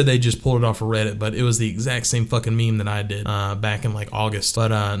 They said they just pulled it off of Reddit, but it was the exact same fucking meme that I did back in like August.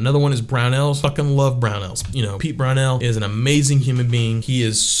 But another one is Brownells. Fucking love Brownells. Pete Brownell is an amazing human being. He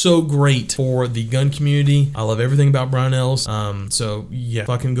is so great for the gun community. I love everything about Brownells. So yeah,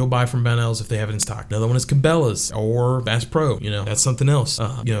 fucking go buy from Brownells if they have it in stock. Another one is Cabela's or Bass Pro. That's something else.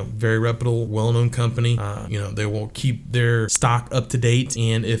 Very reputable, well-known company. They will keep their stock up to date,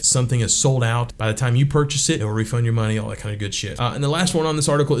 and if something is sold out, by the time you purchase it, it will refund your money, all that kind of good shit. shit. And the last one on this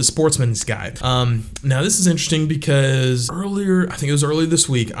article is Sportsman's Guide. Now this is interesting because earlier this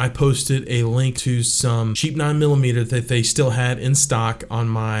week, I posted a link to some cheap 9mm that they still had in stock on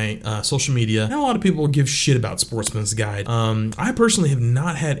my social media. And a lot of people give shit about Sportsman's Guide. I personally have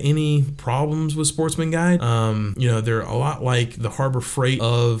not had any problems with Sportsman's Guide. They're a lot like the Harbor Freight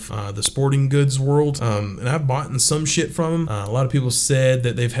of the sporting goods world. And I've bought some shit from them. A lot of people said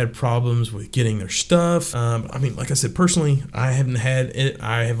that they've had problems with getting their stuff. Like I said, personally, I haven't had it.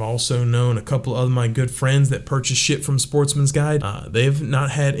 I have also known a couple of my good friends that purchase shit from Sportsman's Guide. They've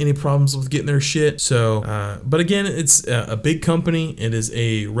not had any problems with getting their shit. So, but again, it's a big company. It is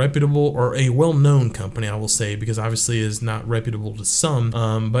a reputable or a well-known company, I will say, because obviously it is not reputable to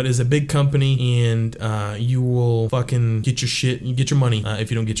some, but is a big company, and you will fucking get your shit, you get your money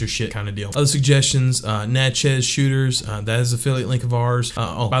if you don't get your shit, kind of deal. Other suggestions, Natchez Shooters, that is an affiliate link of ours.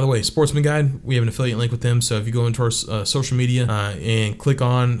 By the way, Sportsman Guide, we have an affiliate link with them, so if you go into our social media and click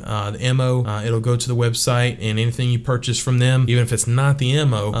on the ammo, it'll go to the website, and anything you purchase from them, even if it's not the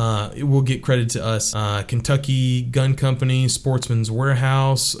ammo, it will get credit to us. Kentucky Gun Company, Sportsman's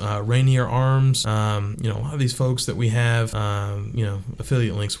Warehouse, Rainier Arms, a lot of these folks that we have,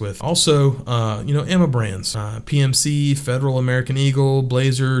 affiliate links with. Also, ammo brands, PMC, Federal, American Eagle,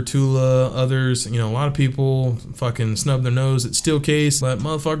 Blazer, Tula, others. A lot of people fucking snub their nose at Steelcase, but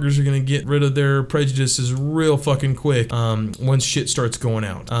motherfuckers are gonna get rid of their prejudices real fucking quick once shit starts going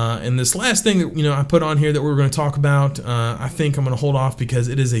out. And this last thing that I put on here that we were going to talk about, I think I'm going to hold off because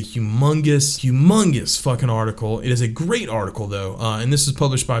it is a humongous fucking article. It is a great article though, and this is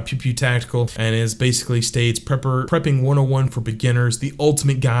published by Pew Pew Tactical, and it basically states Prepping 101 for Beginners, the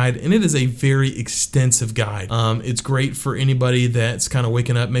ultimate guide, and it is a very extensive guide. It's great for anybody that's kind of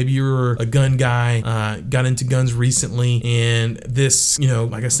waking up. Maybe you're a gun guy, got into guns recently, and this,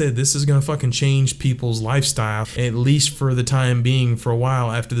 like I said, this is going to fucking change people's lifestyle, at least for the time being, for a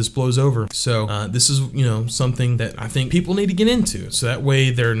while after this blows over. So this is, something that I think people need to get into, so that way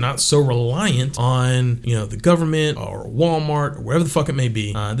they're not so reliant on, the government or Walmart or wherever the fuck it may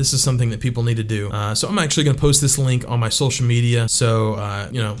be. This is something that people need to do. So I'm actually going to post this link on my social media. So,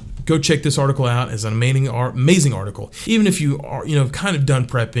 go check this article out. It's an amazing article. Even if you are, kind of done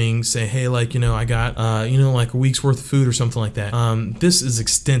prepping, say, hey, I got, like a week's worth of food or something like that. This is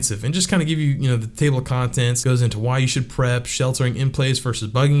extensive, and just kind of give you, the table of contents, goes into why you should prep, sheltering in place versus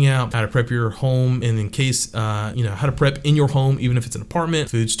bugging out, how to prep your home, and in case, how to prep in your home, even if it's an apartment,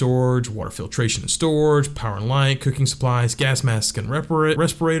 food storage, water filtration and storage, power and light, cooking supplies, gas masks and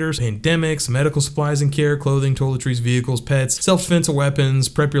respirators, pandemics, medical supplies and care, clothing, toiletries, vehicles, pets, self-defense and weapons,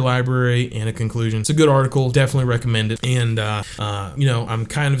 prep your library, and a conclusion. It's a good article, definitely recommend it. And, I'm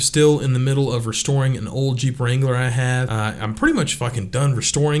kind of still in the middle of restoring an old Jeep Wrangler I have. I'm pretty much fucking done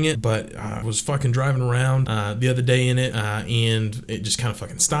restoring it, but I was fucking driving around the other day in it, and it just kind of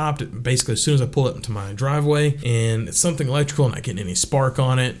fucking stopped. Basically, as soon as I pull it into my driveway, and it's something electrical, not getting any spark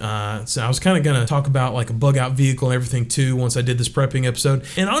on it. So I was kind of gonna talk about like a bug out vehicle and everything too once I did this prepping episode.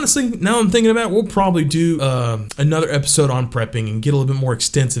 And honestly, now I'm thinking about it, we'll probably do another episode on prepping and get a little bit more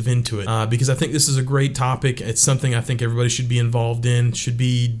extensive into it, because I think this is a great topic. It's something I think everybody should be involved in, should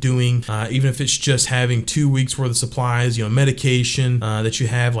be doing, even if it's just having 2 weeks worth of supplies, medication that you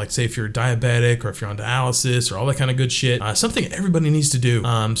have, like say if you're diabetic or if you're on dialysis or all that kind of good shit. Something everybody needs to do.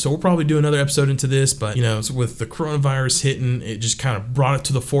 So we'll probably do another episode into this, but with the coronavirus hitting, it just kind of brought it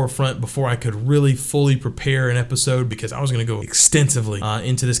to the forefront before I could really fully prepare an episode, because I was going to go extensively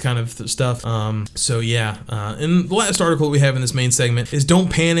into this kind of stuff. So yeah, and the last article we have in this main segment is Don't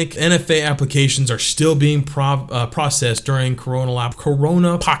Panic, NFA applications are still being processed during corona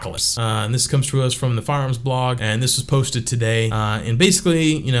apocalypse. And this comes to us from the Firearms blog, and this was posted today. And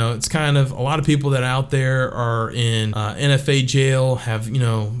basically, it's kind of a lot of people that are out there are in NFA jail, have,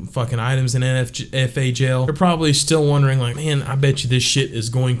 fucking items in NFA jail. They're probably still wondering, like, man, I bet you this shit is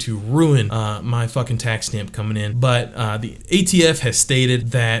going to ruin my fucking tax stamp coming in. But the ATF has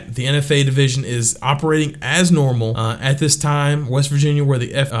stated that the NFA division is operating as normal. At this time, West Virginia, where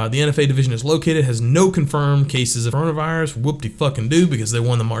the NFA division is located, has no confirmed cases of coronavirus. Whoop-de-fucking-do, because they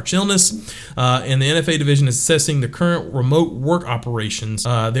won the March illness. And the NFA division is assessing the current remote work operations.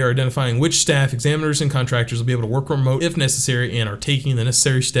 They are identifying which staff, examiners, and contractors will be able to work remote if necessary, and are taking the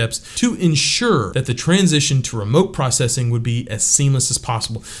necessary steps to ensure that the transition to remote processing would be as seamless as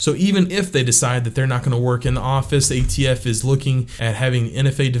possible. So even if they decide that they're not going to work in the office, the ATF is looking at having the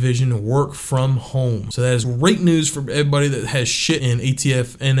NFA division work from home. So that is great news for everybody that has shit in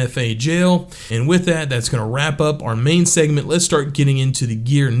ATF NFA jail. And with that, that's going to wrap up our main segment. Let's start getting into the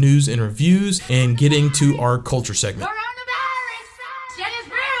gear news and reviews and getting to our culture segment. Coronavirus! Shit is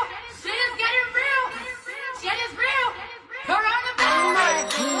real! Shit is getting real! Shit is real!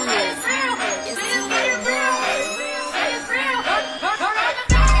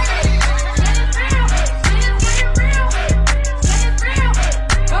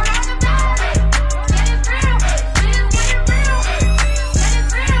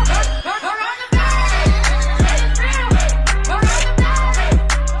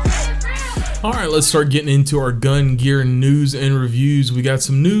 let's start getting into our gun gear news and reviews. We got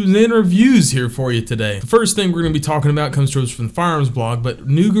some news and reviews here for you today. The first thing we're going to be talking about comes to us from the Firearms blog, but the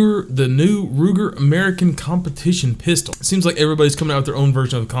new Ruger American Competition Pistol. It seems like everybody's coming out with their own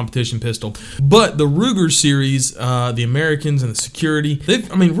version of the competition pistol, but the Ruger series, the Americans and the Security,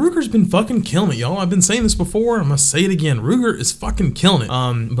 Ruger's been fucking killing it, y'all. I've been saying this before, I'm gonna say it again. Ruger is fucking killing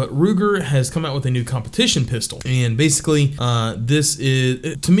it. But Ruger has come out with a new competition pistol, and basically, this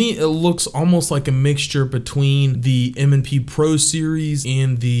is, to me, it looks almost like a mixture between the M&P Pro series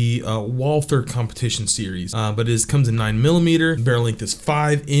and the Walther competition series, but it comes in 9mm. Barrel length is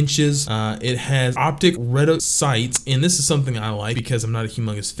 5 inches. It has optic reto sights, and this is something I like because I'm not a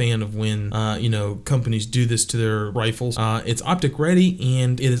humongous fan of when companies do this to their rifles. It's optic ready,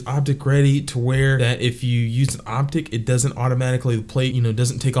 and it is optic ready to where that if you use an optic, it doesn't automatically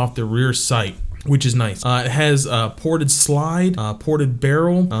doesn't take off the rear sight, which is nice. It has a ported slide, ported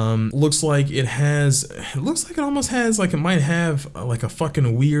barrel. Looks like it almost has, like, it might have like a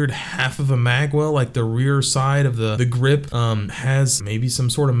fucking weird half of a magwell, like the rear side of the grip has maybe some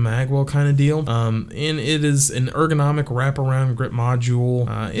sort of magwell kind of deal. And it is an ergonomic wraparound grip module.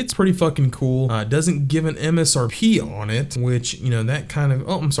 It's pretty fucking cool. Doesn't give an MSRP on it, which, that kind of,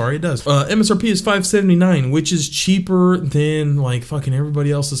 it does. MSRP is $579, which is cheaper than like fucking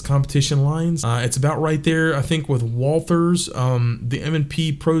everybody else's competition lines. It's about right there, I think, with Walther's, the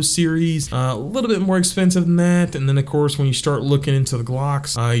M&P Pro series, a little bit more expensive than that. And then, of course, when you start looking into the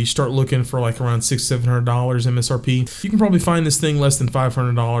Glocks, you start looking for like around $600-700 MSRP. You can probably find this thing less than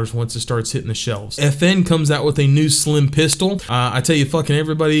 $500 once it starts hitting the shelves. FN comes out with a new slim pistol. I tell you, fucking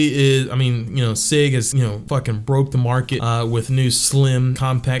everybody is, SIG has, fucking broke the market with new slim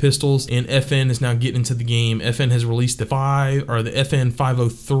compact pistols, and FN is now getting into the game. FN has released the FN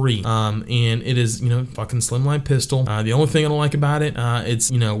 503, and it is, fucking slimline pistol. The only thing I don't like about it,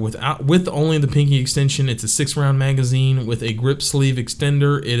 it's, with only the pinky extension, it's a 6-round magazine with a grip sleeve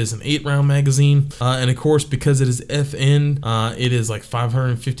extender. It is an 8-round magazine, and of course, because it is FN, it is like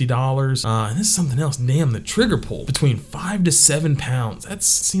 $550. And this is something else. Damn, the trigger pull between 5 to 7 pounds. That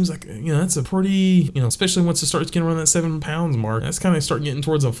seems like, that's a pretty, especially once it starts getting around that 7 pounds mark. That's kind of starting getting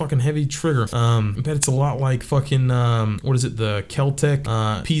towards a fucking heavy trigger. I bet it's a lot like fucking what is it, the Keltec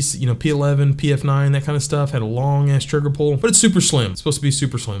P11, PF9, that kind of stuff. Had a long ass trigger pull, but it's super slim. It's supposed to be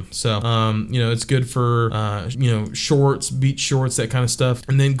super slim. So it's good for shorts, beach shorts, that kind of stuff.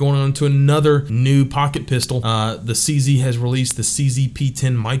 And then going on to another new pocket pistol, the CZ has released the CZ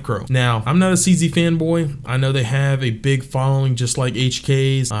P10 Micro. Now, I'm not a CZ fanboy. I know they have a big following just like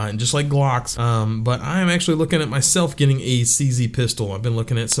HKs and just like Glocks, but I am actually looking at myself getting a CZ pistol. I've been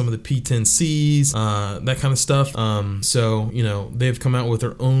looking at some of the P10Cs, that kind of stuff. So they've come out with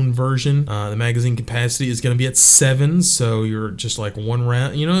their own version. The magazine capacity is going to be at 7, so you're just like 1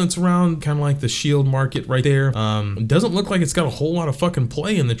 round. It's around kind of like the Shield market right there. It doesn't look like it's got a whole lot of fucking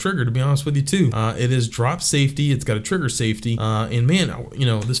play in the trigger, to be honest with you, too. It is drop safety. It's got a trigger safety. And man,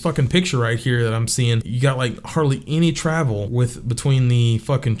 this fucking picture right here that I'm seeing, you got like hardly any travel between the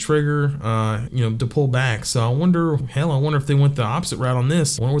fucking trigger, to pull back. So I wonder if they went the opposite route on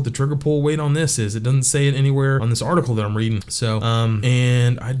this. I wonder what the trigger pull weight on this is. It doesn't say it anywhere on this article that I'm reading. So,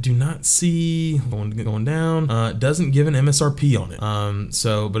 and I do not see going down. It doesn't give an MSRP on it.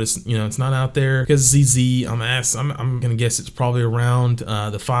 But it's it's not out there because ZZ. I'm gonna guess it's probably around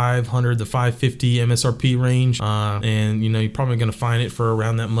the 500, the 550 MSRP range. And you're probably gonna find it for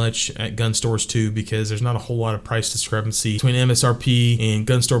around that much at gun stores too, because there's not a whole lot of price discrepancy between MSRP and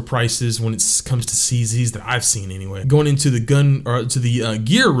gun store prices when it comes to CZs that I've seen anyway. Going into the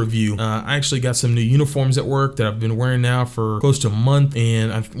gear review, I actually got some new uniforms at work that I've been wearing now for close to a month,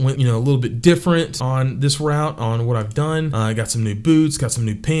 and I've went a little bit different on this route on what I've done. I got some new boots, got some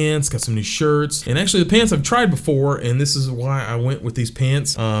new pants, got some new shirts, and actually the pants I've tried before, and this is why I went with these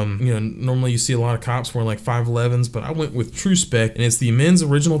pants. Normally you see a lot of cops wearing like 511s, but I went with True Spec, and it's the men's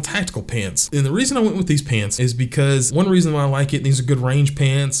original tactical pants. And the reason I went with these pants is because one reason why I like it, these are good range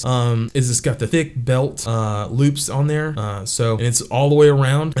pants, is it's got the thick belt loops on there, and it's all the way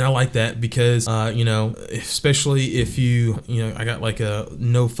around, and I like that because especially if I got like a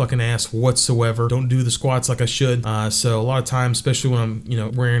no fucking ass whatsoever, don't do the squats like I should, so a lot of times, especially when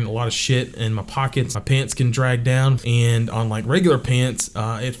I'm wearing a lot of shit in my pockets, my pants can drag down, and on like regular pants,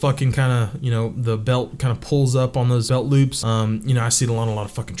 it fucking kind of the belt kind of pulls up on those belt loops. I see a lot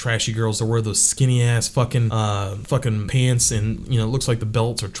of fucking trashy girls that wear those skinny ass fucking pants, and it looks like the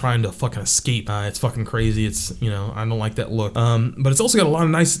belts are trying to fucking escape. It's fucking crazy. It's I don't like that look. But it's also got a lot of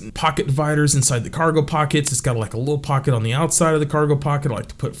nice pocket dividers inside the cargo pockets. It's got like a little pocket on the outside of the cargo pocket. I like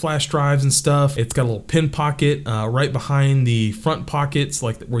to put flash drives and stuff. It's got a little pin pocket right behind the front pockets,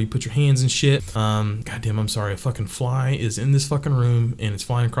 like where you put your hands and shit. Goddamn, I'm sorry. A fucking fly is in this fucking room and it's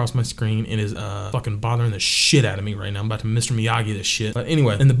flying across my screen and is fucking bothering the shit out of me right now. I'm about to Mr. Miyagi this shit. But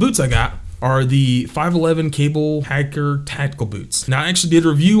anyway, and the boots I got are the 511 Cable Hacker Tactical Boots. Now, I actually did a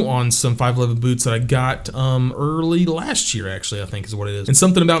review on some 511 boots that I got early last year, actually, I think is what it is. And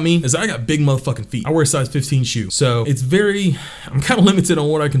something about me is I got big motherfucking feet. I wear a size 15 shoe. So it's I'm kind of limited on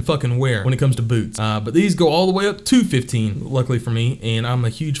what I can fucking wear when it comes to boots. But these go all the way up to 15, luckily for me. And I'm a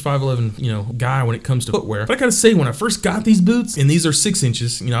huge 511, guy when it comes to footwear. But I gotta say, when I first got these boots, and these are 6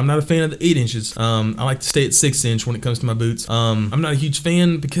 inches, I'm not a fan of the 8 inches. I like to stay at 6 inch when it comes to my boots. I'm not a huge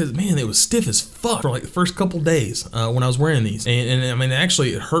fan because, man, it was stiff as fuck for like the first couple days when I was wearing these, and I mean, actually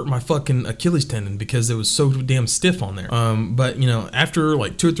it hurt my fucking Achilles tendon because it was so damn stiff on there. But after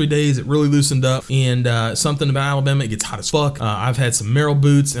like 2 or 3 days, it really loosened up. And something about Alabama, it gets hot as fuck. I've had some Merrell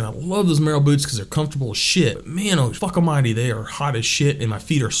boots, and I love those Merrell boots because they're comfortable as shit. But man, oh fuck almighty, they are hot as shit, and my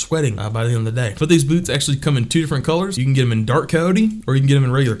feet are sweating by the end of the day. But these boots actually come in 2 different colors. You can get them in dark coyote, or you can get them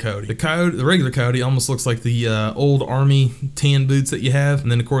in regular coyote. The regular coyote almost looks like the old army tan boots that you have, and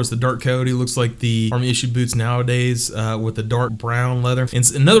then of course the dark coyote looks like the army issued boots nowadays with the dark brown leather. And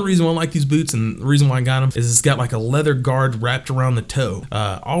another reason why I like these boots, and the reason why I got them, is it's got like a leather guard wrapped around the toe.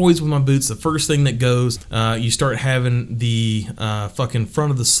 Always with my boots, the first thing that goes, you start having the fucking front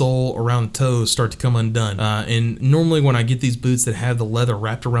of the sole around the toes start to come undone. And normally when I get these boots that have the leather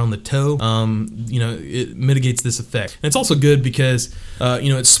wrapped around the toe, it mitigates this effect. And it's also good because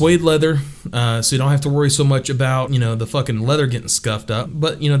it's suede leather, so you don't have to worry so much about the fucking leather getting scuffed up.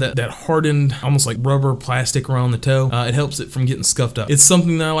 But that hardened, almost like rubber plastic around the toe, it helps it from getting scuffed up. It's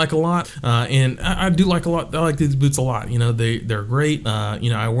something that I like a lot, and I do like a lot. I like these boots a lot. They're great.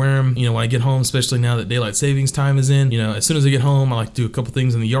 I wear them when I get home, especially now that daylight savings time is in. As soon as I get home, I like to do a couple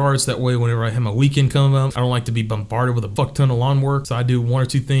things in the yard, so that way whenever I have my weekend come up, I don't like to be bombarded with a fuck ton of lawn work. So I do 1 or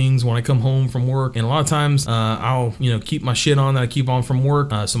 2 things when I come home from work, and a lot of times I'll keep my shit on that I keep on from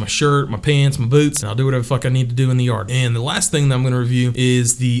work, so my shirt, my pants, my boots, and I'll do whatever the fuck I need to do in the yard. And the last thing that I'm going to review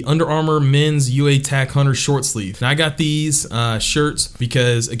is the Under Armour men's UA Tac Hunter short sleeve. Now I got these shirts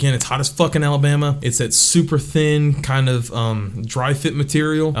because, again, it's hot as fuck in Alabama. It's that super thin kind of dry fit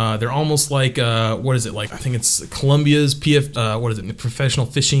material. They're almost like what is it, like I think it's Columbia's professional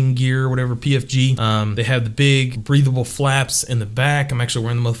fishing gear, whatever, PFG. They have the big breathable flaps in the back. I'm actually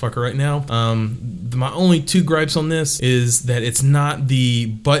wearing the motherfucker right now. My only 2 gripes on this is that it's not the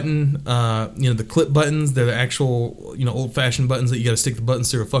button, the clip buttons. They're the actual old-fashioned buttons that you got to stick the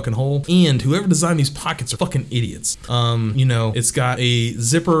buttons through a fucking hole. And whoever designed these pockets are fucking idiots. It's got a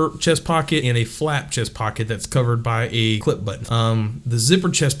zipper chest pocket and a flap chest pocket that's covered by a clip button. The zipper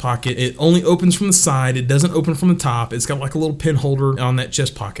chest pocket, it only opens from the side. It doesn't open from the top. It's got like a little pin holder on that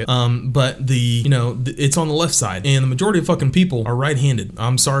chest pocket. But it's on the left side, and the majority of fucking people are right-handed.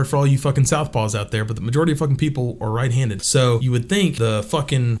 I'm sorry for all you fucking southpaws out there, but the majority of fucking people are right-handed. So you would think the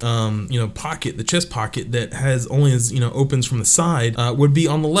fucking pocket, the chest pocket that has only opens from the side would be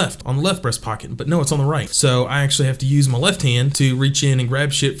on the left breast pocket, but no, it's on the right. So I actually have to use my left hand to reach in and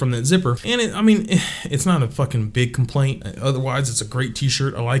grab shit from that zipper. And it's not a fucking big complaint. Otherwise, it's a great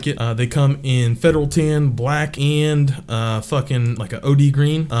t-shirt. I like it. They come in federal tan, black, and fucking like a OD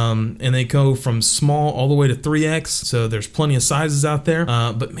green. And they go from small all the way to 3X. So there's plenty of sizes out there.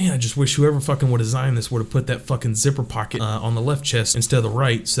 But man, I just wish whoever fucking would design this would have put that fucking zipper pocket on the left chest instead of the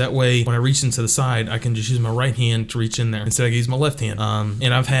right. So that way, when I reach into the side, I can just use my right hand to reach in there instead of using my left hand.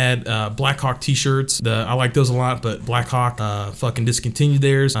 And I've had Blackhawk t-shirts. I like those a lot, but Blackhawk fucking discontinued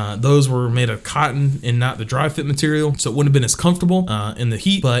theirs. Those were made of cotton and not the dry fit material, so it wouldn't have been as comfortable in the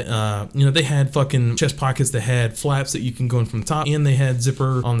heat. But they had fucking chest pockets that had flaps that you can go in from the top, and they had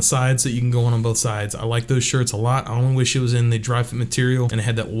zipper on the sides that you can go on both sides. I like those shirts a lot. I only wish it was in the dry fit material and it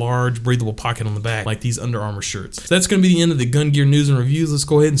had that large breathable pocket on the back like these Under Armour shirts. So that's going to be the end of the Gun Gear news and reviews. Let's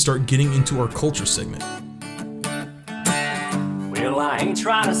go ahead and start getting into our culture segment. Well, I ain't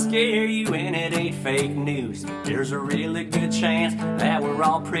trying to scare you and it ain't fake news. There's a really good chance that we're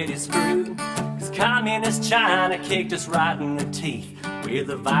all pretty screwed. Cause communist China kicked us right in the teeth with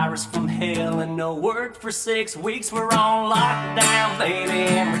a virus from hell and no work for 6 weeks. We're on lockdown, baby,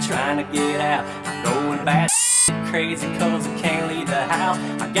 and we're trying to get out. I'm going bad crazy cause I can't leave the house.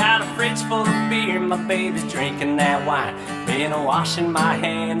 I got a fridge full of beer, my baby's drinking that wine. Been washing my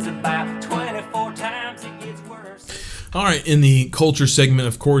hands about 24 times, it gets worse. All right, in the culture segment,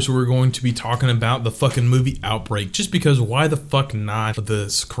 of course, we're going to be talking about the fucking movie Outbreak, just because why the fuck not? With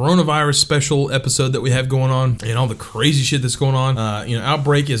this coronavirus special episode that we have going on and all the crazy shit that's going on.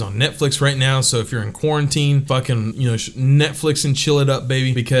 Outbreak is on Netflix right now, so if you're in quarantine, fucking, Netflix and chill it up,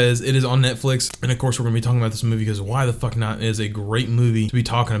 baby, because it is on Netflix. And of course, we're going to be talking about this movie because why the fuck not? It is a great movie to be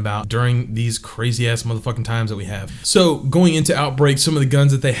talking about during these crazy ass motherfucking times that we have. So going into Outbreak, some of the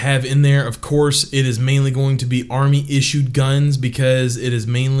guns that they have in there, of course, it is mainly going to be Army issued guns because it is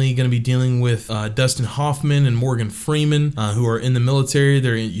mainly going to be dealing with Dustin Hoffman and Morgan Freeman, who are in the military.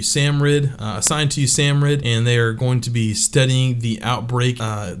 They're at USAMRIID, assigned to USAMRIID, and they are going to be studying the outbreak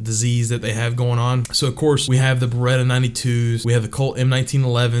disease that they have going on. So of course we have the Beretta 92s, we have the Colt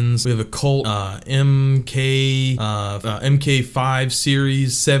M1911s, we have a Colt MK5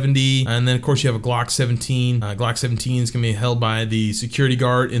 Series 70, and then of course you have a Glock 17. Glock 17 is going to be held by the security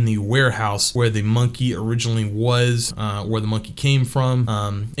guard in the warehouse where the monkey originally was, where the monkey came from,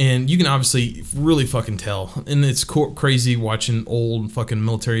 and you can obviously really fucking tell, and it's crazy watching old fucking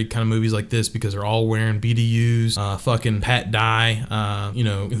military kind of movies like this because they're all wearing BDUs. Fucking Pat Dye,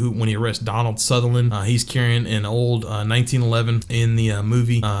 who when he arrests Donald Sutherland, he's carrying an old 1911 in the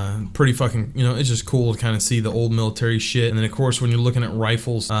movie. Pretty fucking, it's just cool to kind of see the old military shit. And then of course when you're looking at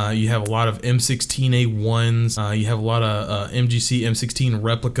rifles, you have a lot of M16A1s, you have a lot of MGC M16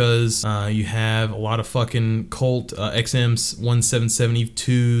 replicas, you have a lot of fucking Colt XM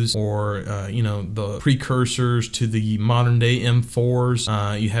 1772s, or the precursors to the modern day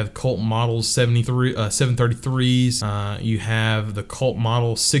M4s. You have Colt models 733s, you have the Colt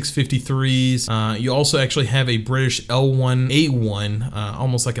model 653s, you also actually have a British L1A1,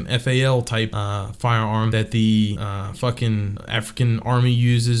 almost like an FAL type firearm that the fucking African Army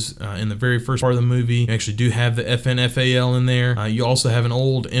uses in the very first part of the movie. You actually do have the FNFAL in there. You also have an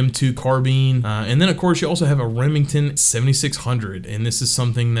old M2 carbine, and then of course you also have a Remington 7600, and this is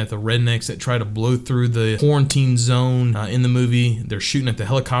something that the rednecks that try to blow through the quarantine zone in the movie, they're shooting at the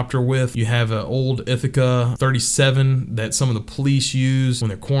helicopter with. You have an old Ithaca 37 that some of the police use when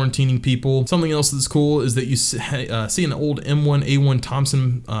they're quarantining people. Something else that's cool is that you see an old M1A1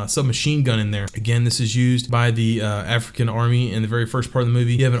 Thompson submachine gun in there. Again, this is used by the African Army in the very first part of the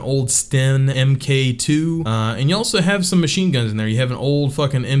movie. You have an old Sten MK2, and you also have some machine guns in there. You have an old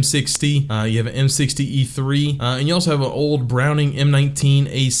fucking M60, you have an M60E3, and you also have an old Browning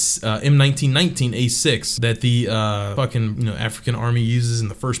M1919A6 that the fucking African Army uses in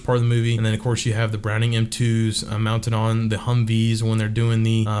the first part of the movie. And then of course you have the Browning M2s mounted on the Humvees when they're doing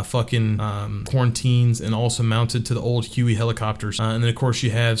the fucking quarantines, and also mounted to the old Huey helicopters. And then of course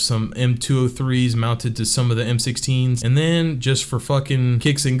you have some M203s mounted to some of the M16s. And then just for fucking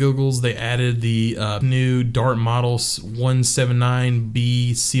kicks and giggles, they added the new Dart Model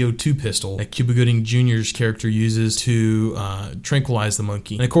 179B CO2 pistol that Cuba Gooding Jr.'s character uses to tranquilize the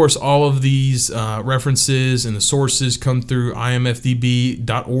monkey. And of course all of these references and the sources come through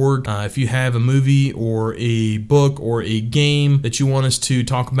imfdb.org. If you have a movie or a book or a game that you want us to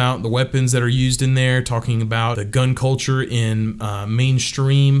talk about, the weapons that are used in there, talking about the gun culture in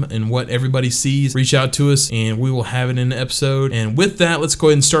mainstream and what everybody sees, reach out to us and we will have it in the episode. And with that, let's go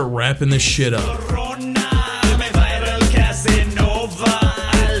ahead and start wrapping this shit up.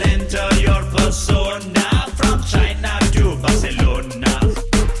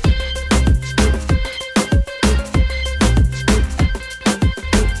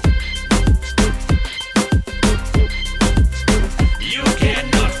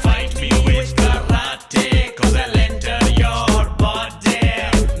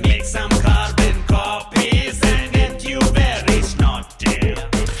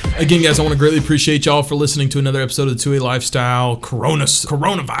 Again, guys, I want to greatly appreciate y'all for listening to another episode of the 2A Lifestyle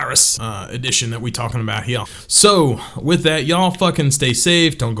coronavirus edition that we talking about here. So, with that, y'all fucking stay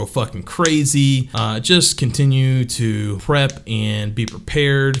safe. Don't go fucking crazy. Just continue to prep and be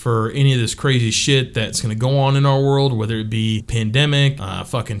prepared for any of this crazy shit that's going to go on in our world, whether it be pandemic,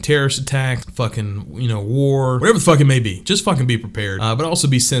 fucking terrorist attack, fucking, war, whatever the fuck it may be. Just fucking be prepared. But also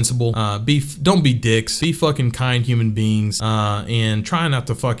be sensible. Don't be dicks. Be fucking kind human beings. And try not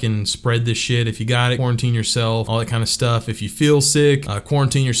to fucking spread this shit. If you got it, quarantine yourself, all that kind of stuff. If you feel sick,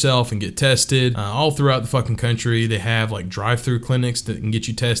 quarantine yourself and get tested. All throughout the fucking country, they have like drive-through clinics that can get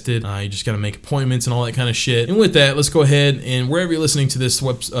you tested. You just got to make appointments and all that kind of shit. And with that, let's go ahead and wherever you're listening to this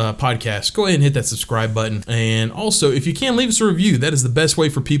podcast, go ahead and hit that subscribe button. And also, if you can, leave us a review. That is the best way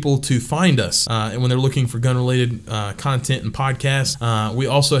for people to find us and when they're looking for gun-related content and podcasts. We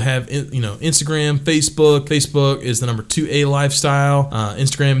also have Instagram, Facebook. Facebook is the number 2A Lifestyle.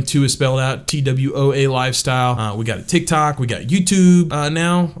 Instagram 2 is spelled out, TWOA Lifestyle. We got a TikTok, we got YouTube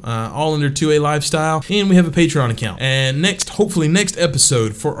now, all under 2A Lifestyle, and we have a Patreon account. And hopefully next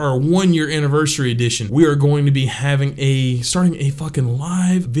episode for our 1-year anniversary edition, we are going to be starting a fucking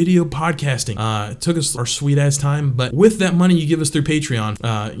live video podcasting. It took us our sweet ass time, but with that money you give us through Patreon,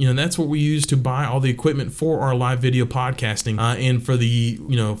 that's what we use to buy all the equipment for our live video podcasting, and for the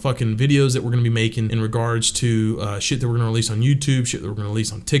fucking videos that we're going to be making in regards to shit that we're going to release on YouTube, shit that we're going to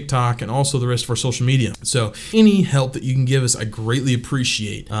release on TikTok, and also the rest of our social media. So any help that you can give us, I greatly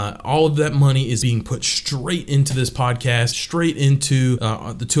appreciate. All of that money is being put straight into this podcast, straight into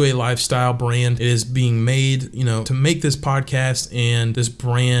the 2A Lifestyle brand. It is being made, to make this podcast and this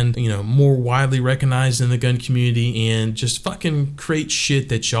brand, more widely recognized in the gun community, and just fucking create shit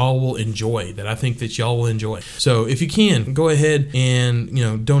that y'all will enjoy, that I think that y'all will enjoy. So if you can, go ahead and,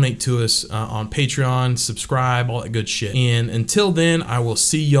 donate to us on Patreon, subscribe, all that good shit. And until then, I will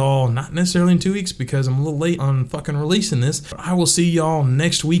see y'all, not necessarily in 2 weeks because I'm a little late on fucking releasing this, but I will see y'all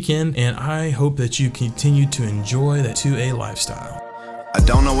next weekend, and I hope that you continue to enjoy that 2A lifestyle. I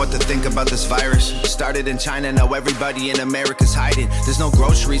don't know what to think about this virus. Started in China, now everybody in America's hiding. There's no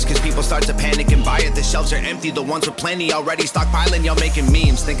groceries cause people start to panic and buy it. The shelves are empty, the ones with plenty already stockpiling. Y'all making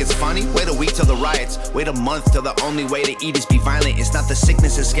memes, think it's funny? Wait a week till the riots, wait a month till the only way to eat is be violent. It's not the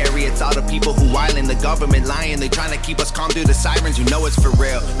sickness that's scary, it's all the people who wildin'. The government lying, they trying to keep us calm through the sirens. You know it's for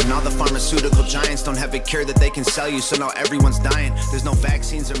real, and all the pharmaceutical giants don't have a cure that they can sell you. So now everyone's dying, there's no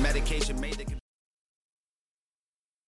vaccines or medication made that can